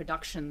its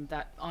production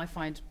that I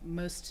find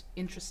most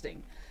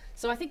interesting.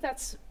 So I think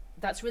that's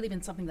really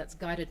been something that's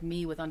guided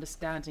me with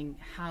understanding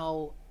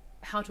how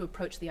to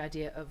approach the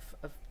idea of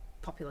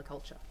popular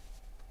culture.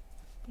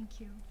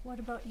 Thank you. What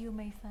about you,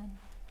 Mei-fen?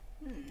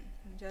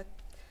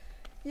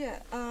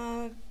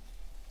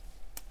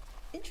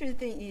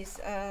 Interesting is,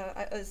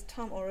 as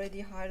Tom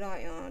already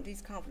highlighted, this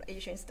kind of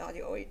Asian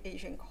study or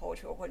Asian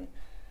culture, when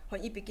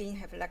it begin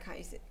have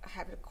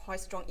a quite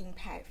strong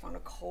impact from the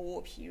Cold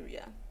War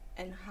period,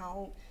 and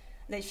how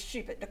they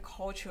shape the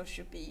culture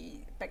should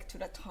be back to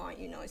the time.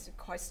 You know, it's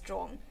quite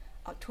strong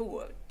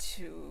tool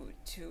to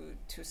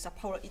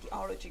support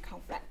ideology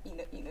conflict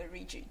in the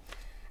region.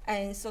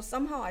 And so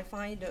somehow I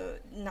find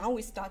now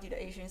we study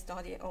the Asian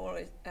study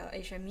or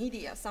Asian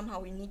media, somehow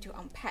we need to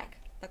unpack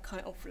the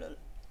kind of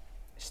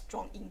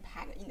strong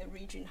impact in the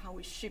region, how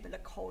we shape the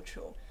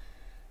culture.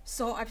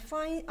 So I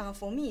find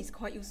for me it's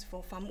quite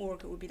useful from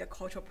work would be the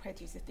cultural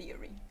practice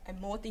theory, and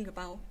more think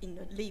about in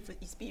the lived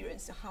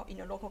experience, how in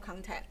the local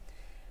context,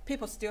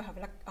 people still have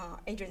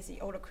agency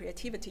or the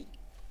creativity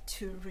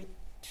to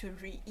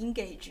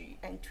re-engage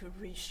and to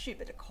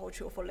reshape the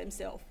culture for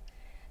themselves.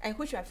 And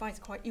which I find is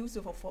quite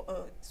useful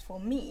for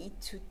me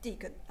to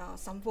dig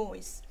some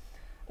voice.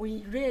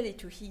 We really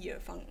to hear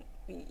from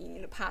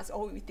in the past,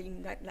 or we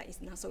think that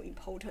is not so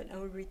important.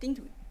 And we think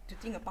to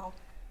think about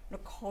the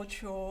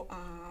cultural,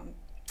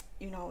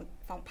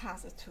 from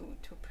past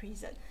to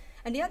present.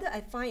 And the other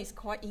I find is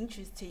quite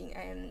interesting,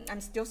 and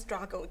I'm still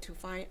struggle to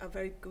find a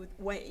very good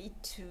way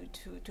to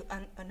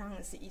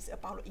announce is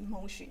about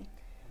emotion,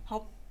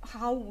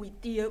 how we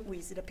deal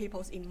with the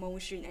people's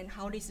emotion and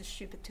how this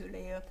shift to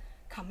their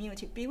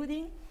community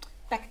building,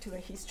 back to the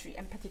history,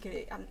 and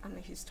particularly I'm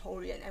a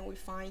historian, and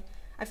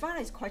I find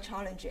it's quite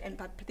challenging, and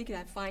but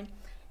particularly I find,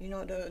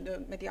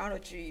 the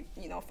methodology,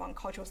 from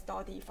cultural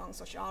study, from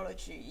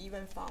sociology,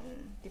 even from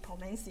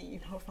diplomacy,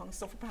 from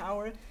soft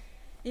power,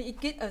 it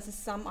gives us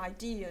some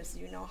ideas,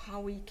 how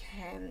we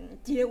can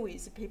deal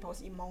with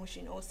people's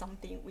emotion or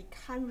something we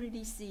can't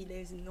really see.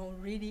 There's no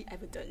really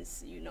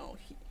evidence,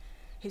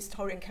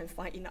 historian can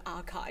find in the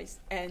archives,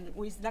 and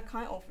with that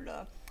kind of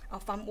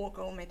farm work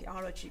or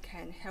methodology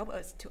can help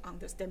us to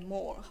understand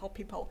more how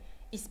people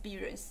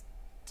experience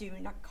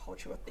during that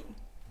cultural thing.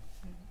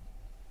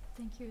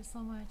 Thank you so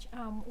much.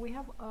 We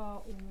have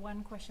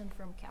one question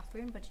from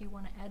Catherine, but you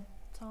want to add,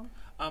 Tom?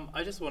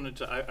 I just wanted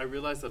to. I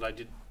realized that I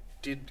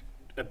did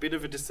a bit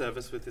of a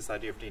disservice with this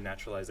idea of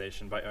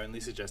denaturalization by only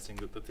suggesting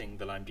that the thing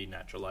that I'm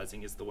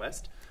denaturalizing is the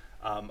West.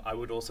 I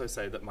would also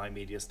say that my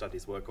media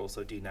studies work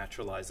also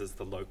denaturalizes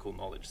the local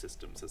knowledge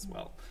systems as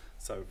well.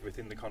 So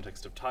within the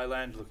context of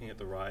Thailand, looking at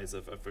the rise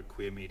of a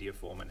queer media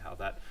form and how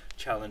that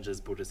challenges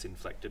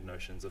Buddhist-inflected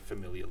notions of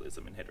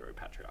familialism and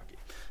heteropatriarchy.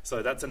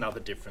 So that's another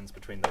difference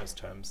between those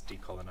terms,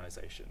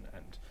 decolonization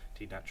and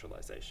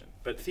denaturalization.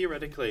 But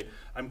theoretically,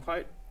 I'm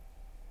quite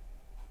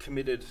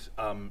committed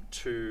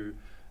to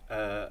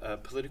a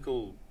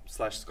political /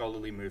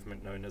 scholarly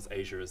movement known as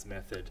Asia as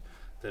Method,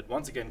 that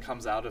once again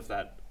comes out of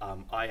that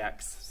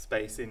IACS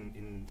space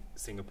in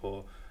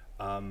Singapore,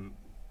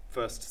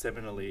 first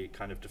seminally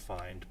kind of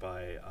defined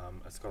by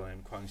a scholar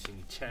named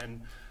Kwang-Ching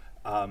Chen,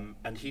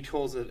 and he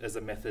calls it as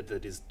a method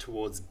that is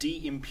towards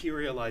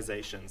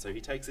de-imperialization. So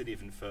he takes it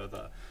even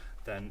further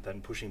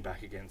than pushing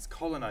back against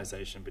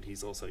colonization, but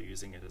he's also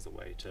using it as a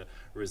way to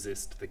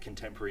resist the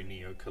contemporary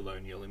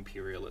neo-colonial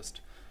imperialist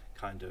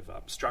kind of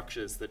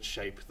structures that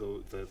shape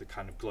the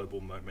kind of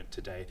global moment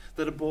today,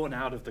 that are born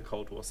out of the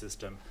Cold War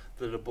system,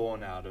 that are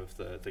born out of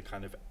the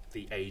kind of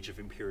the age of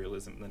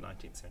imperialism in the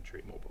 19th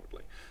century more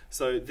broadly.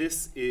 So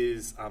this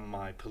is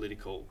my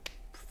political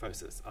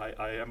process.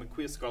 I am a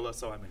queer scholar,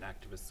 so I'm an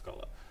activist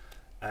scholar.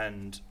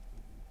 And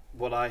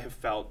what I have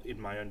felt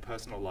in my own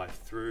personal life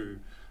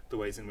through the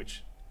ways in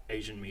which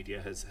Asian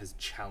media has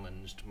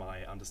challenged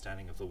my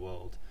understanding of the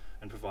world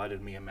and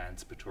provided me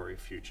emancipatory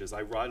futures.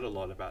 I write a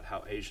lot about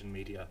how Asian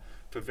media,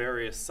 for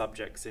various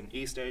subjects in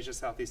East Asia,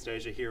 Southeast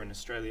Asia, here in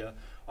Australia,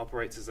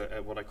 operates as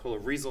what I call a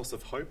resource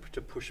of hope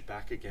to push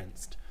back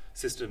against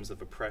systems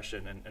of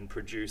oppression and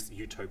produce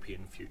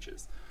utopian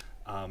futures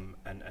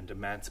and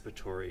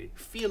emancipatory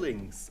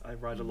feelings. I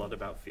write a lot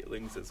about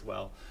feelings as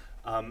well.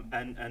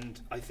 And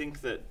I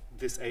think that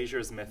this Asia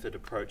as Method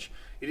approach,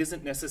 it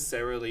isn't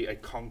necessarily a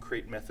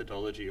concrete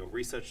methodology or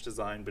research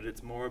design, but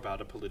it's more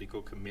about a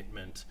political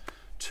commitment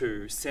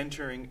to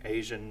centering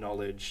Asian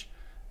knowledge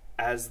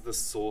as the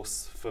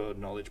source for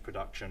knowledge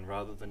production,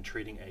 rather than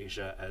treating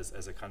Asia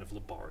as a kind of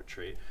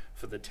laboratory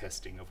for the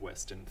testing of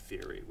Western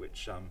theory,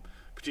 which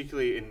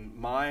particularly in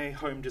my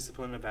home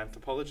discipline of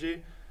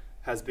anthropology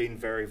has been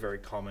very, very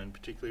common,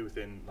 particularly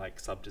within like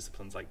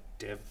sub-disciplines like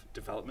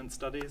development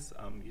studies.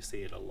 You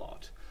see it a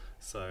lot.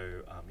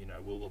 So, you know,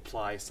 we'll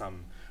apply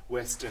some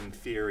Western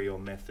theory or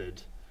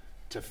method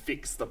to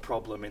fix the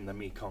problem in the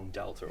Mekong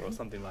Delta or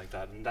something like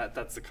that, and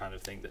that's the kind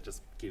of thing that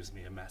just gives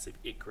me a massive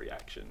ick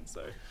reaction.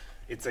 So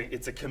it's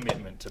a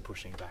commitment to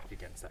pushing back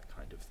against that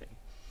kind of thing.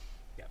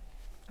 Yeah.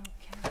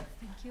 Okay,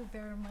 thank you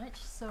very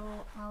much. So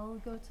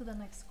I'll go to the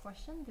next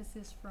question. This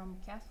is from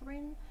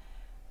Catherine.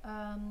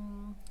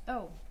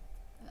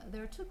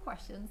 There are two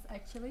questions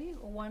actually.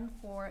 One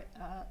for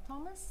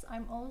Thomas.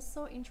 I'm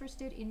also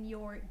interested in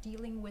your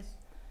dealing with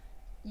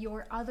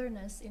your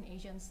otherness in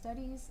Asian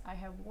studies. I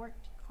have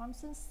worked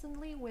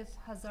consistently with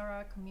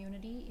Hazara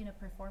community in a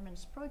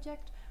performance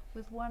project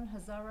with one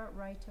Hazara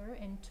writer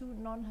and two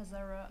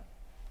non-Hazara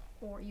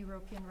or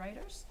European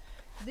writers.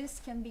 This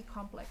can be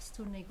complex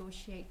to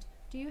negotiate.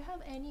 Do you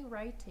have any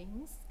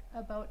writings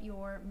about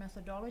your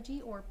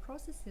methodology or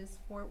processes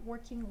for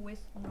working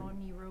with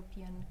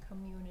non-European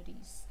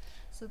communities?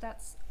 So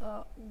that's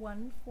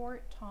one for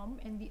Tom,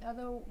 and the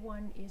other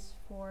one is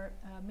for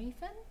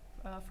Mei-fen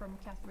from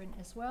Catherine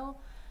as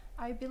well.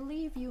 I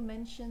believe you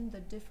mentioned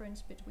the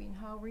difference between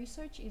how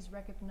research is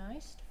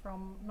recognized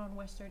from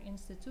non-Western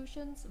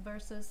institutions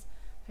versus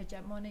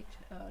hegemonic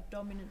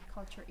dominant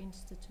culture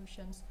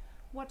institutions.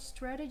 What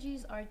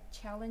strategies are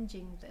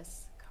challenging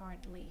this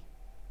currently?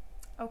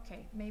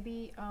 Okay,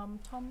 maybe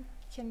Tom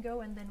can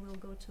go and then we'll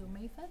go to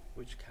Mei-fen.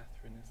 Which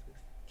Catherine is this?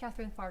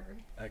 Catherine Farger.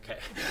 Okay.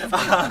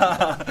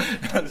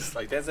 I'm just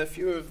like, there's a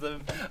few of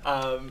them.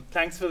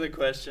 Thanks for the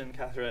question,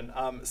 Catherine.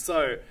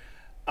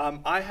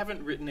 I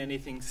haven't written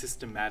anything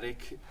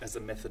systematic as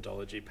a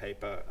methodology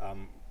paper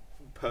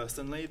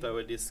personally, though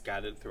it is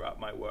scattered throughout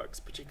my works,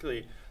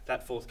 particularly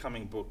that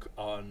forthcoming book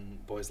on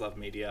Boys Love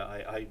Media.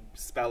 I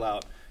spell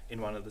out in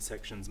one of the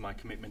sections my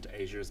commitment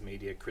to Asia as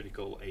media,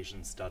 critical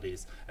Asian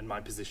studies, and my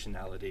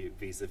positionality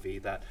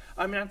vis-a-vis that.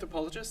 I'm an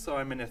anthropologist, so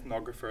I'm an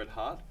ethnographer at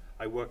heart.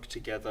 I work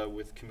together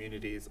with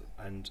communities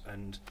and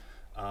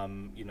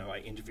you know, I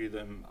interview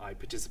them, I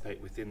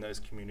participate within those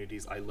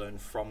communities, I learn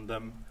from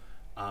them,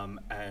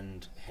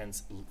 and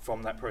hence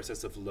from that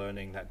process of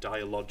learning, that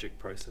dialogic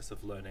process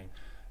of learning,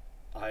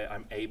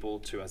 I'm able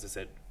to, as I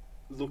said,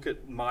 look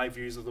at my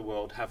views of the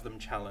world, have them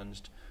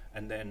challenged,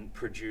 and then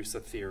produce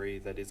a theory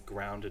that is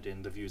grounded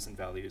in the views and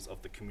values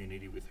of the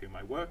community with whom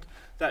I work.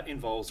 That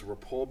involves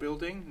rapport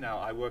building. Now,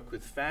 I work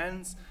with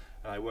fans,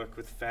 and I work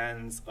with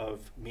fans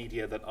of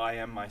media that I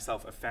am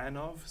myself a fan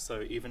of,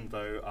 so even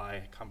though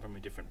I come from a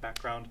different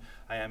background,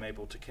 I am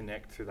able to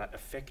connect through that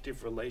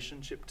effective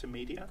relationship to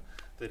media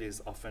that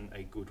is often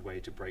a good way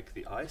to break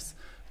the ice.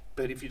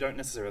 But if you don't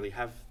necessarily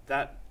have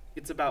that,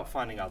 it's about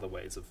finding other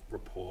ways of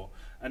rapport.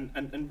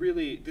 And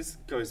really, this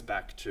goes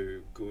back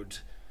to good,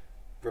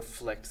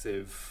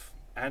 reflexive,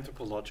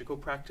 anthropological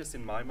practice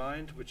in my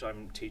mind, which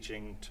I'm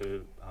teaching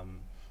to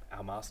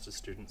our master's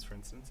students, for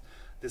instance,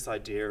 this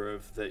idea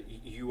of that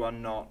you are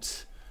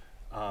not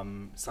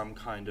some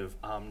kind of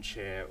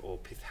armchair or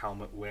pith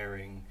helmet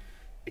wearing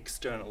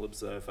external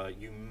observer.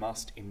 You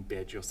must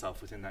embed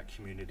yourself within that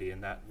community,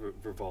 and that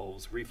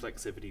revolves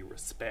reflexivity,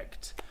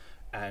 respect,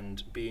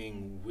 and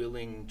being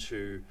willing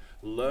to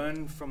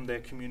learn from their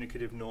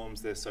communicative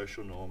norms, their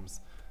social norms,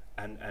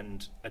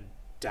 and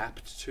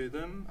adapt to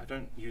them. I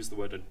don't use the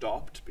word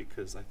adopt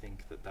because I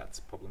think that that's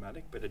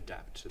problematic, but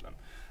adapt to them.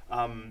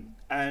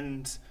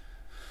 And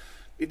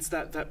it's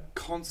that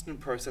constant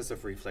process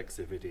of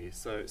reflexivity.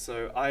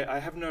 So I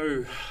have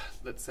no,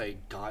 let's say,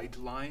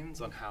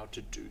 guidelines on how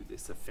to do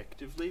this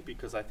effectively,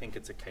 because I think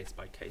it's a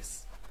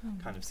case-by-case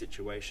kind of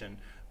situation.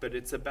 But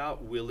it's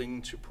about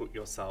willing to put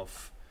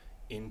yourself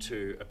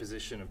into a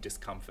position of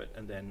discomfort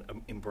and then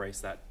embrace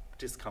that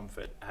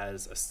discomfort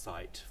as a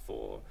site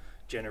for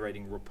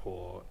generating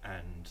rapport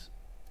and,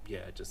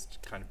 yeah,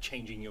 just kind of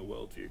changing your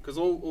worldview. Because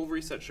all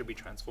research should be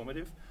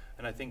transformative.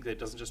 And I think that it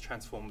doesn't just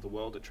transform the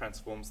world, it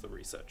transforms the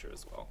researcher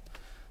as well.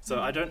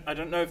 So I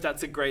don't know if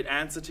that's a great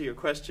answer to your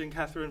question,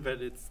 Catherine,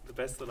 but it's the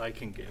best that I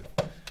can give.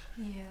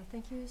 Yeah,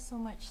 thank you so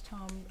much,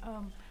 Tom.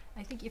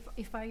 I think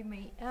if I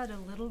may add a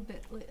little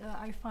bit,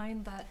 I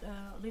find that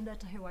Linda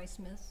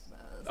Tahewai-Smith's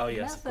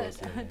method,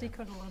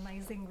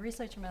 decolonizing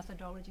research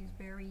methodology, is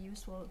very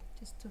useful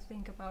just to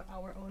think about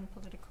our own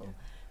political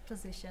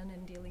position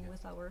in dealing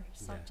with our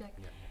subject.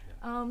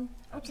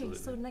 Okay,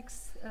 so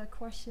next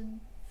question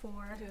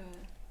for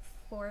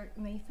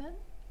Mei-fen.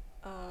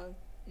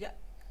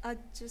 I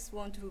just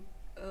want to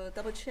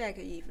double check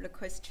if the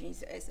question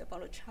is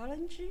about a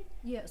challenge.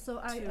 Yeah, so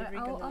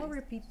I'll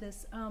repeat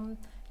this.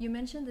 You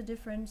mentioned the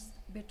difference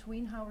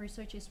between how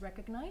research is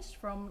recognized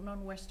from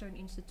non-Western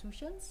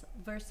institutions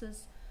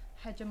versus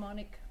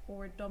hegemonic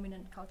or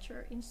dominant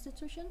culture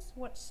institutions.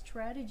 What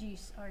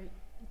strategies are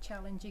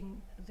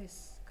challenging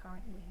this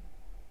currently?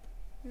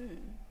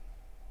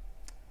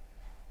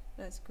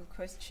 That's a good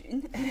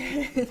question. I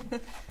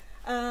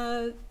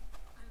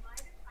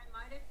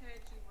might have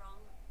heard you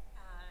wrong,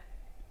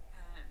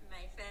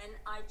 Mei-fen.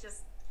 I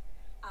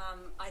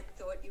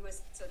thought you were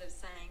sort of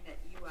saying that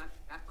you are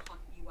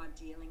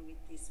dealing with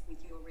this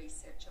with your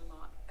research a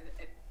lot,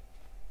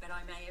 but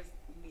I may have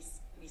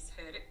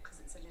misheard it because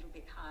it's a little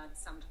bit hard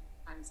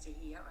sometimes to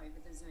hear over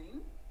the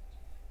Zoom.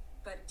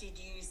 But did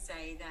you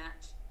say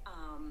that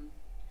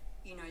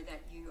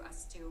that you are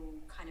still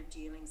kind of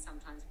dealing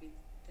sometimes with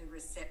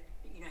the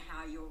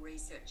how your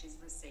research is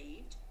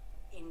received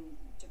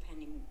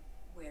depending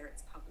where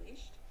it's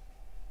published?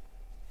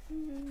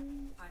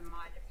 I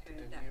might have heard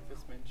Did that. any of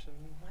us mention?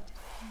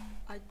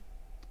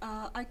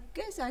 I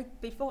guess I'm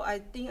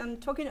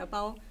talking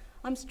about,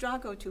 I'm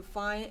struggle to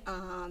find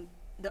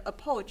the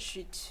approach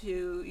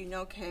to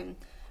can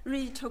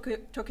really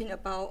talking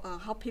about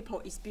how people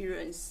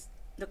experience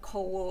the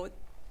Cold War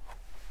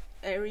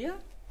area,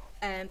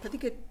 and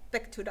particularly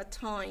back to that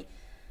time.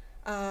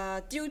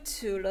 Due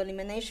to the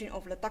elimination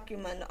of the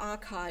document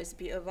archives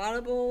be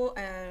available,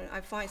 and I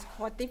find it's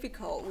quite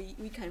difficult.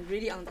 We can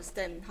really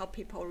understand how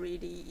people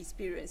really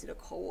experience the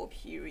Cold War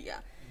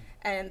period.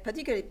 And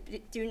particularly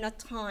during that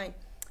time,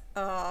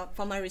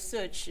 from my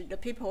research, the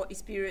people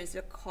experience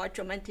a quite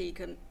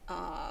dramatic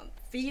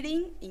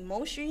feeling,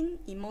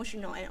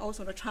 emotional, and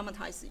also the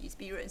traumatized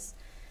experience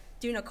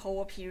during the Cold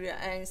War period.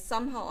 And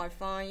somehow I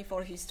find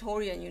for a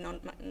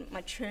historian,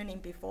 my training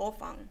before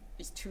from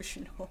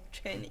institutional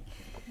training,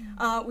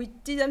 we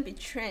didn't be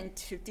trained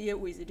to deal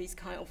with this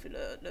kind of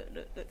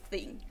the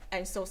thing.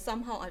 And so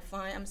somehow I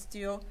find I'm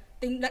still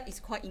think that is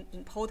quite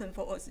important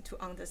for us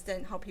to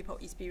understand how people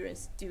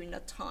experience during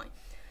that time.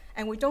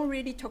 And we don't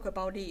really talk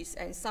about this.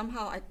 And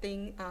somehow I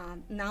think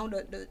now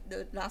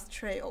the last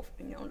trait of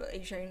the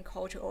Asian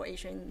culture or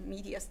Asian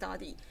media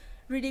study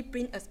really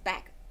bring us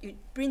back. You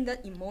bring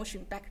that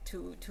emotion back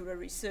to the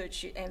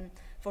research. And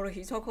for the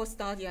historical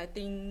study, I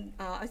think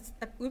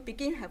we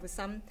begin have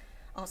some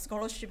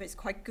scholarship is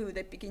quite good.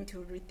 They begin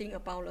to rethink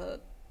about the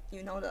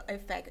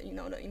effect,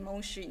 the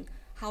emotion,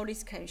 how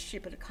this can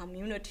shape the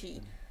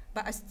community.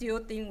 But I still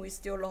think we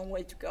still a long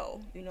way to go,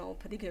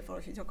 particularly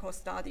for historical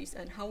studies,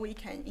 and how we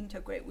can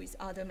integrate with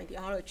other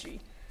methodology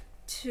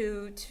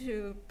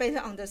to better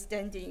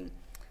understanding,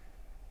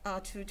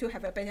 to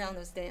have a better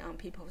understanding on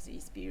people's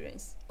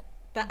experience.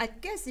 But I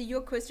guess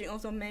your question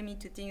also made me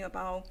to think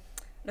about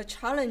the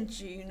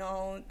challenge,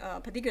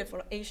 particularly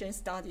for Asian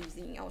studies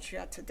in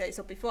Australia today.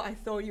 So before I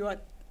thought you were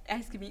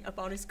asking me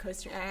about this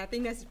question, I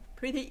think that's a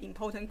pretty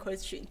important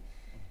question.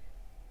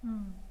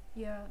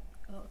 Yeah.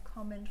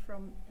 Comment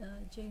from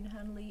Jane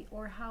Hanley,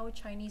 or how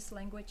Chinese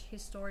language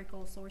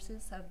historical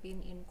sources have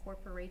been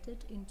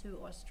incorporated into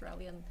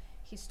Australian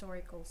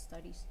historical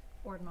studies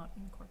or not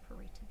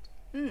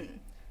incorporated.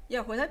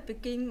 Yeah, when I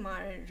begin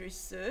my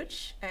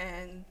research,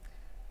 and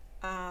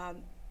I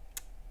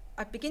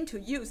begin to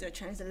use the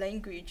Chinese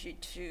language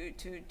to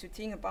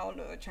think about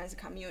the Chinese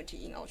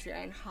community in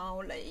Australia and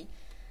how they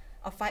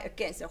fight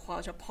against the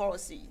Hua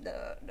policy,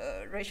 the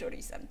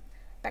racialism.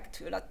 Back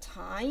to that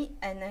time,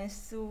 and then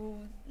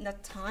through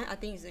that time, I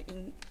think it's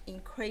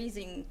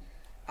increasing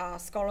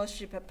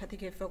scholarship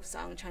particularly focused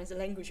on Chinese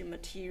language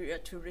material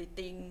to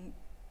reading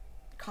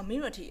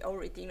community or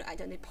reading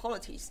identity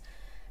politics.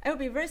 I would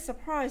be very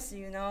surprised,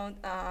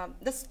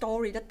 the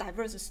story, the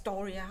diverse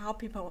story, and how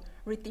people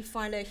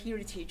redefine their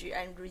heritage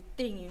and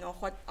reading,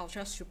 what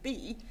Australia should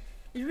be.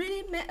 It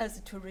really matters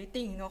to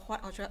reading,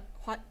 what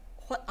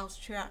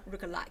Australia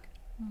look like.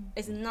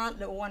 It's not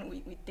the one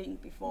we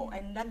think before.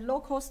 And that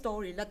local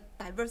story, that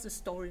diverse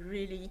story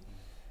really,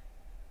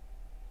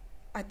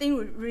 I think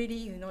we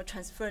really,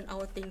 transfer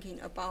our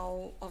thinking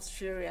about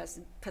Australia's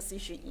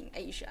position in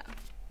Asia.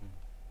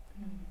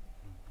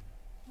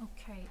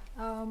 Okay.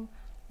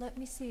 Let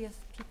me see if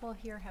people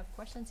here have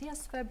questions.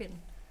 Yes,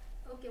 Fabian.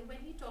 Okay, when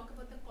you talk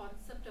about the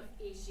concept of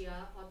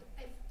Asia, or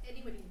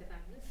anybody in the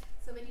panel,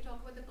 so when you talk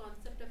about the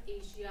concept of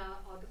Asia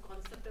or the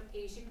concept of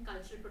Asian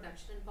cultural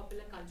production and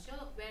popular culture,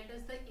 where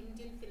does the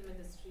Indian film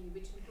industry,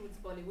 which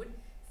includes Bollywood,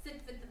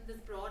 sit within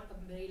this broad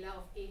umbrella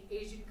of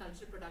Asian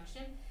cultural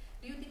production?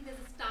 Do you think there's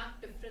a stark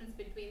difference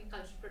between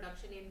cultural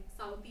production in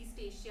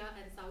Southeast Asia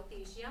and South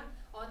Asia,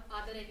 or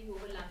are there any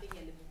overlapping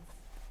elements?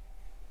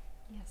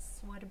 Yes,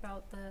 what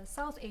about the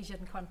South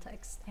Asian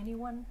context?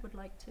 Anyone would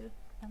like to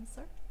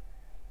answer?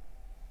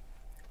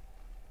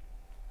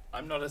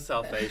 I'm not a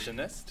South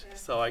Asianist,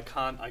 so I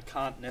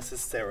can't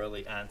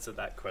necessarily answer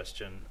that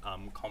question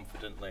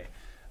confidently.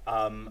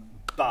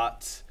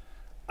 But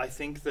I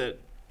think that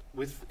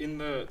within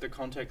the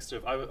context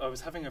of, I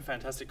was having a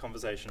fantastic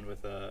conversation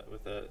with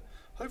a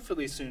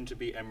hopefully soon to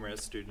be MRes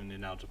student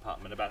in our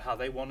department about how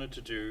they wanted to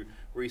do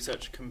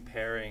research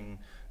comparing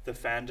the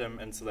fandom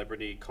and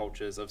celebrity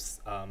cultures of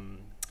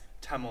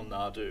Tamil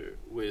Nadu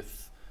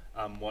with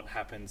what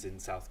happens in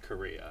South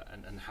Korea,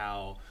 and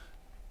how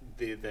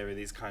there are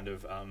these kind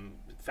of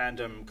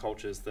fandom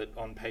cultures that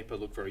on paper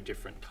look very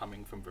different,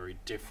 coming from very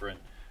different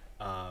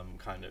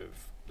kind of,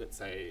 let's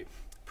say,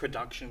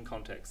 production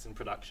contexts and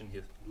production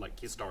like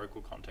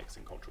historical context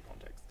and cultural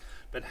context,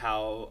 but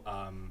how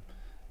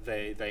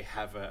they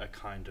have a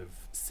kind of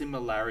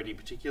similarity,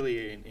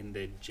 particularly in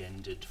their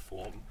gendered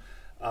form.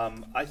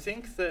 I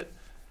think that,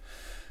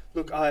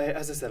 look,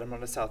 as I said, I'm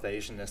not a South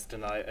Asianist,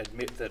 and I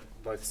admit that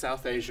both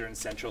South Asia and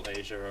Central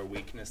Asia are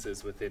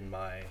weaknesses within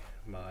my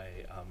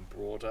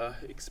broader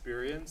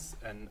experience,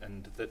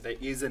 and that there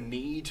is a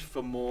need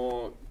for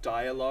more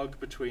dialogue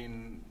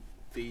between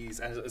these,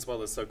 as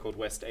well as so-called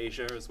West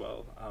Asia as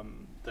well,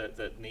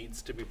 that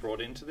needs to be brought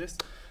into this.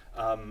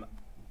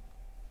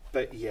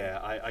 But yeah,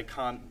 I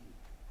can't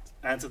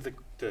answer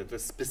the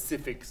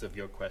specifics of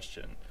your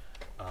question.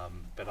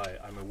 But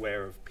I'm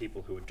aware of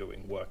people who are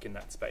doing work in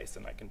that space,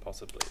 and I can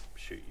possibly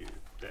shoot you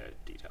their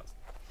details.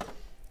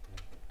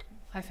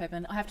 Hi,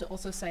 Fabian. I have to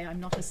also say I'm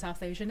not a South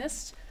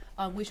Asianist.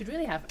 We should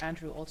really have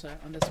Andrew Alter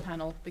on this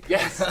panel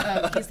because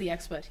he's the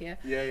expert here.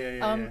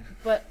 Yeah.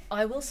 But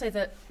I will say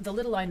that the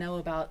little I know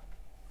about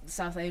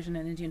South Asian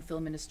and Indian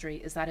film industry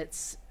is that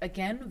it's,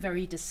 again,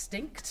 very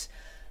distinct.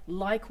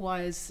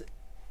 Likewise,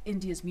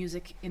 India's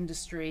music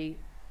industry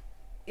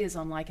is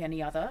unlike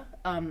any other,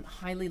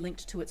 highly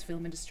linked to its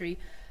film industry.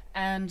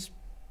 And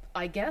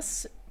I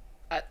guess,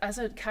 as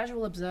a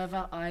casual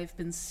observer, I've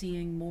been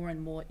seeing more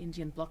and more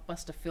Indian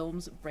blockbuster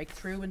films break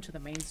through into the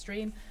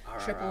mainstream,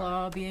 Triple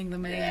R being the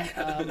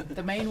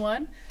main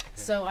one.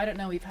 So I don't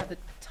know, we've had the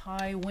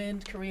Thai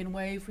wind, Korean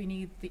wave, we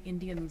need the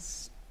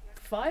Indians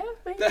fire,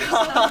 maybe?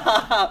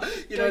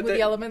 With the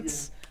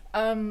elements.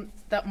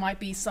 That might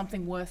be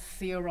something worth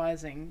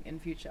theorizing in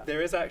future.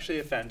 There is actually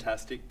a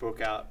fantastic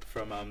book out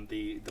from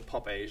the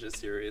Pop Asia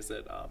series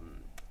at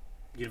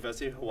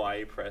University of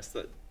Hawaii Press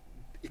that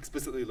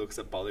explicitly looks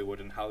at Bollywood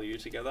and Hallyu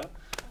together,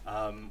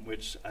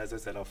 which, as I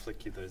said, I'll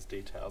flick you those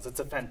details. It's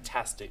a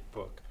fantastic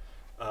book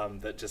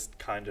that just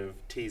kind of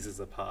teases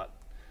apart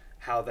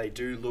how they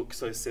do look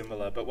so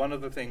similar. But one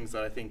of the things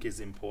that I think is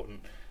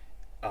important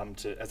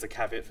as a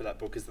caveat for that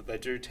book is that they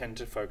do tend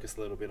to focus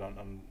a little bit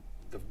on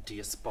the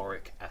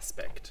diasporic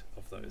aspect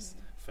of those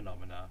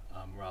phenomena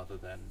rather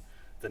than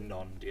the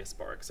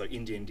non-diasporic. So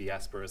Indian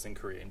diasporas and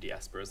Korean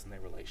diasporas and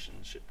their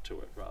relationship to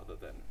it rather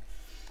than,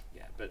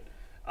 But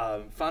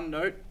fun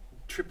note,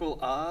 Triple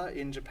R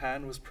in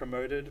Japan was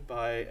promoted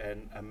by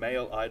a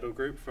male idol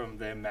group from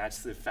their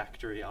massive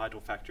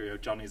idol factory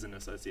of Johnny's and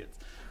Associates.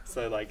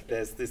 So like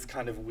there's this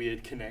kind of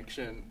weird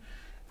connection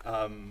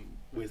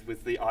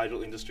with the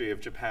idol industry of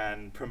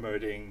Japan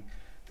promoting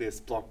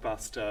this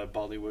blockbuster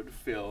Bollywood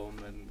film,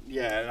 and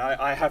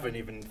I haven't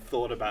even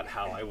thought about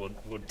how I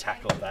would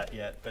tackle that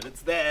yet, but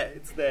it's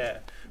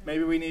there.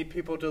 Maybe we need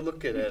people to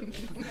look at it.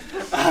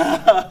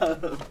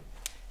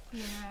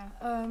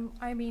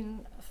 I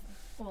mean,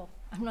 well,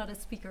 I'm not a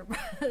speaker,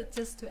 but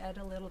just to add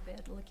a little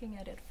bit, looking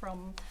at it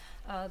from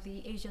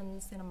the Asian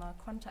cinema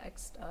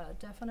context,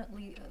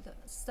 definitely the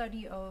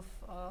study of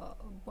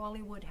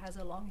Bollywood has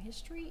a long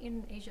history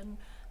in Asian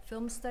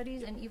film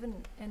studies, and even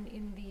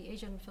in the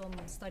Asian film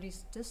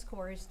studies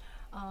discourse,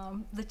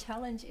 the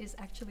challenge is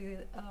actually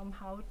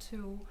how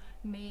to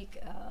make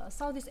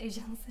Southeast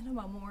Asian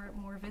cinema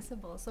more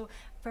visible. So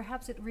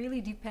perhaps it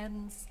really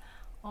depends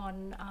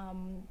on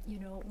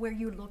where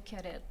you look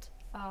at it.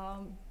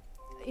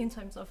 in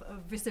terms of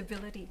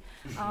visibility.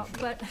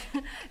 But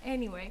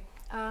anyway,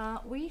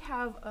 we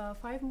have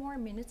 5 more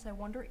minutes. I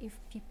wonder if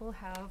people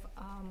have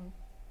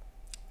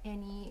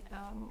any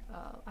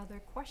other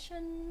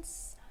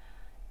questions.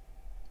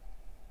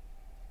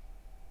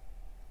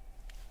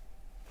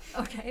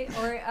 Okay,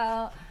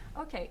 or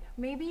okay,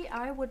 maybe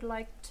I would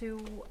like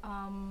to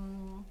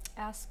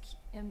ask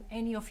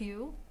any of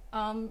you,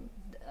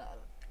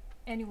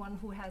 anyone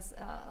who has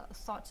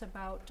thoughts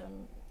about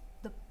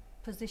the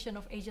position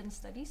of Asian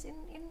studies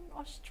in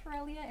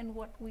Australia and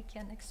what we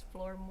can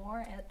explore more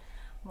at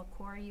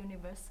Macquarie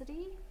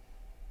University.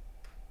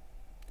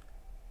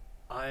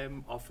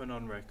 I'm often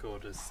on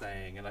record as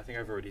saying, and I think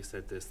I've already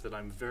said this, that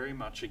I'm very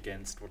much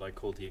against what I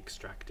call the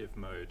extractive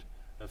mode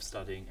of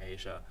studying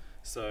Asia.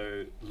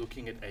 So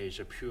looking at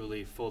Asia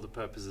purely for the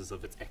purposes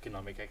of its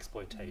economic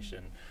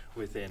exploitation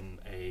within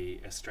a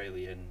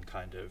Australian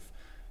kind of,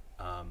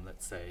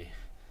 let's say,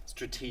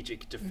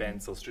 strategic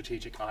defense or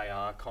strategic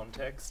IR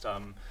context.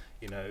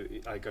 You know,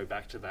 I go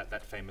back to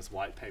that famous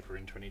white paper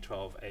in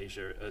 2012,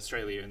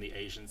 Australia in the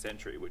Asian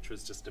Century, which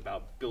was just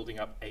about building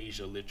up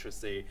Asia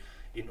literacy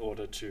in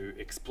order to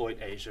exploit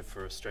Asia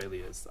for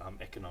Australia's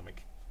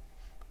economic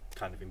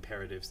kind of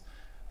imperatives.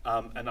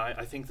 And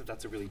I think that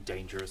that's a really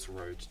dangerous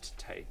road to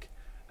take.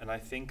 And I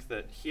think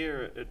that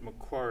here at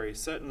Macquarie,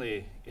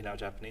 certainly in our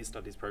Japanese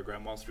studies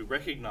program, whilst we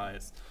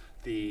recognize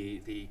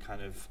the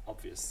kind of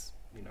obvious,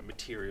 you know,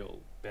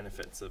 material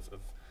benefits of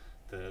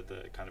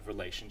the kind of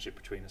relationship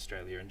between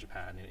Australia and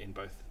Japan in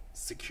both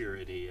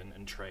security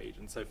and trade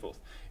and so forth,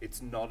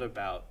 it's not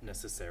about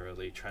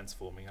necessarily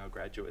transforming our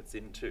graduates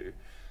into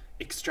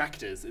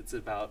extractors. It's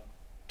about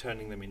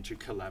turning them into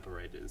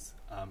collaborators.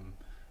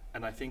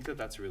 And I think that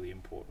that's really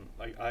important.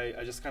 Like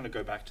I just kind of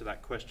go back to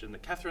that question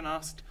that Catherine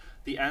asked.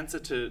 The answer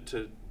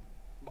to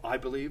I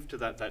believe, to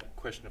that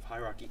question of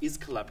hierarchy is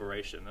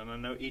collaboration. And I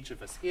know each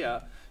of us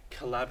here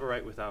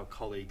collaborate with our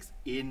colleagues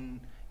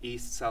in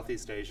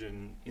Southeast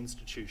Asian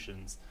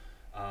institutions,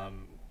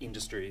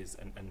 industries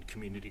and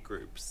community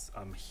groups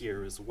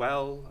here as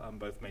well.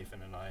 Both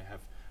Mei-fen and I have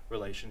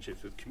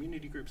relationships with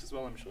community groups as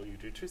well. I'm sure you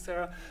do too,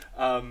 Sarah.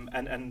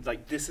 And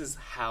like this is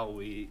how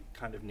we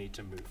kind of need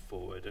to move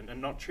forward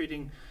and not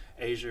treating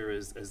Asia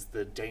as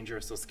the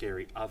dangerous or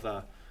scary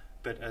other,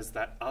 but as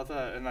that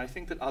other. And I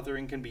think that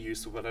othering can be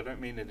useful, but I don't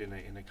mean it in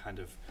a kind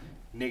of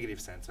negative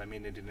sense. I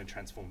mean it in a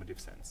transformative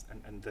sense,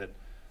 and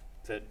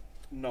that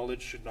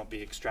knowledge should not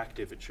be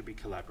extractive. It should be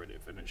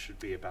collaborative, and it should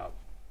be about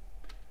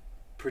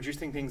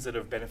producing things that are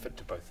of benefit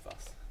to both of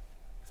us,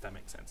 if that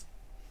makes sense.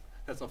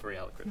 That's not very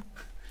eloquent.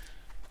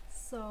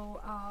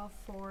 So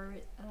for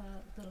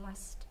the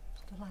last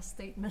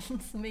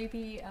statements,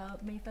 maybe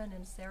Mei-fen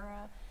and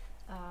Sarah,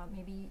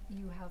 maybe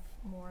you have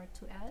more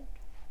to add?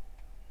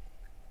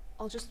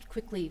 I'll just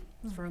quickly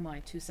throw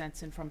my 2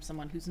 cents in from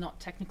someone who's not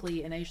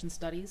technically in Asian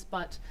studies,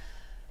 but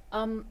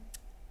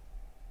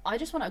I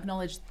just want to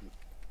acknowledge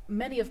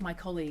many of my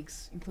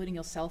colleagues, including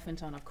yourself,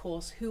 Intan, of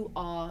course, who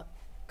are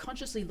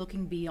consciously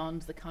looking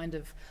beyond the kind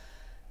of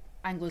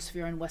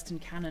Anglosphere and Western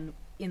canon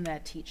in their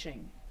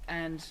teaching.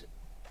 And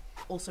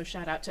also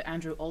shout out to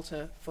Andrew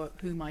Alter, for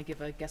whom I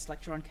give a guest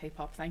lecture on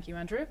K-pop. Thank you,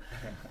 Andrew.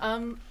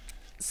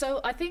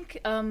 So I think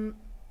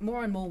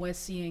more and more we're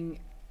seeing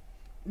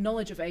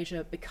knowledge of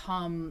Asia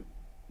become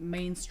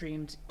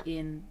mainstreamed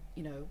in,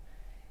 you know,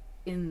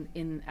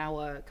 in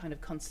our kind of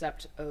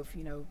concept of,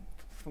 you know,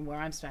 from where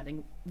I'm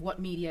standing, what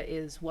media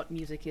is, what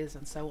music is,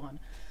 and so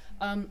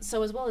on.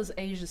 So as well as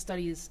Asian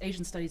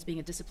studies being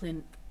a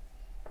discipline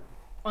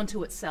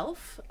unto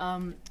itself,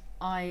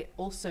 I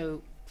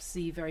also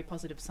see very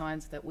positive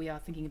signs that we are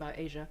thinking about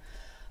Asia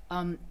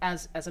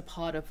as a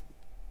part of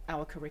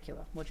our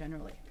curricula more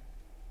generally.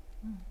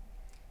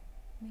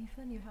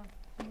 Mei-fen, you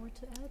have more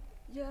to add?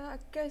 Yeah, I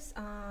guess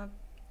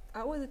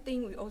I would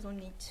think we also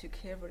need to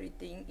carefully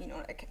think, you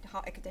know, how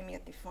academia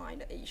define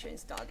the Asian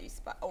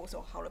studies, but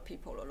also how the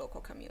people, the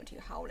local community,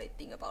 how they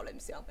think about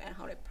themselves and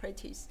how they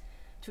practice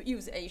to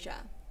use Asia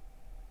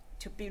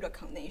to build a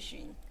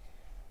connection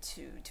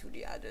to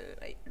the other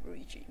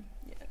region.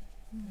 Yeah.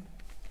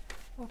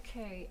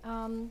 Okay.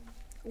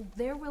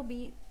 There will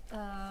be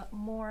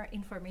more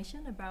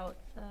information about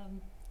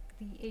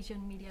the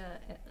Asian Media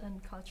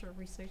and Culture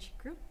Research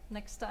Group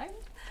next time.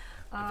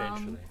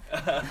 Eventually.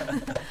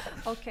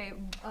 Okay,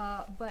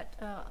 but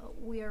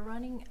we are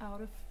running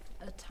out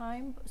of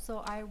time,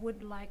 so I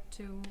would like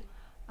to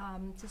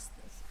just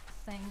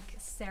thank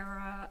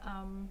Sarah,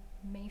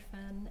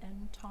 Mei-fen,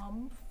 and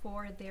Tom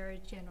for their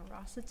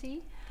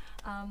generosity.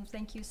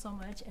 Thank you so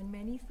much, and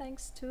many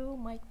thanks to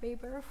Mike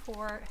Baber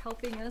for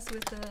helping us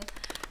with the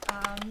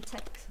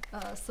tech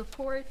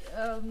support.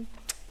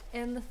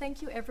 And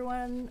thank you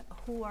everyone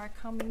who are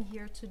coming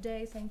here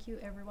today. Thank you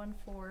everyone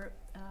for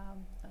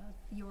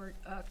your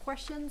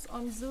questions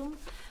on Zoom.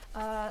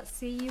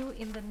 See you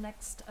in the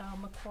next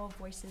MCCALL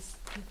Voices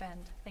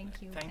event.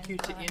 Thank you. Thank and you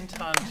to bye.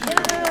 Intan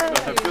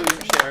for her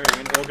brilliant sharing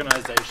and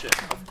organisation,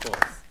 of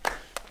course.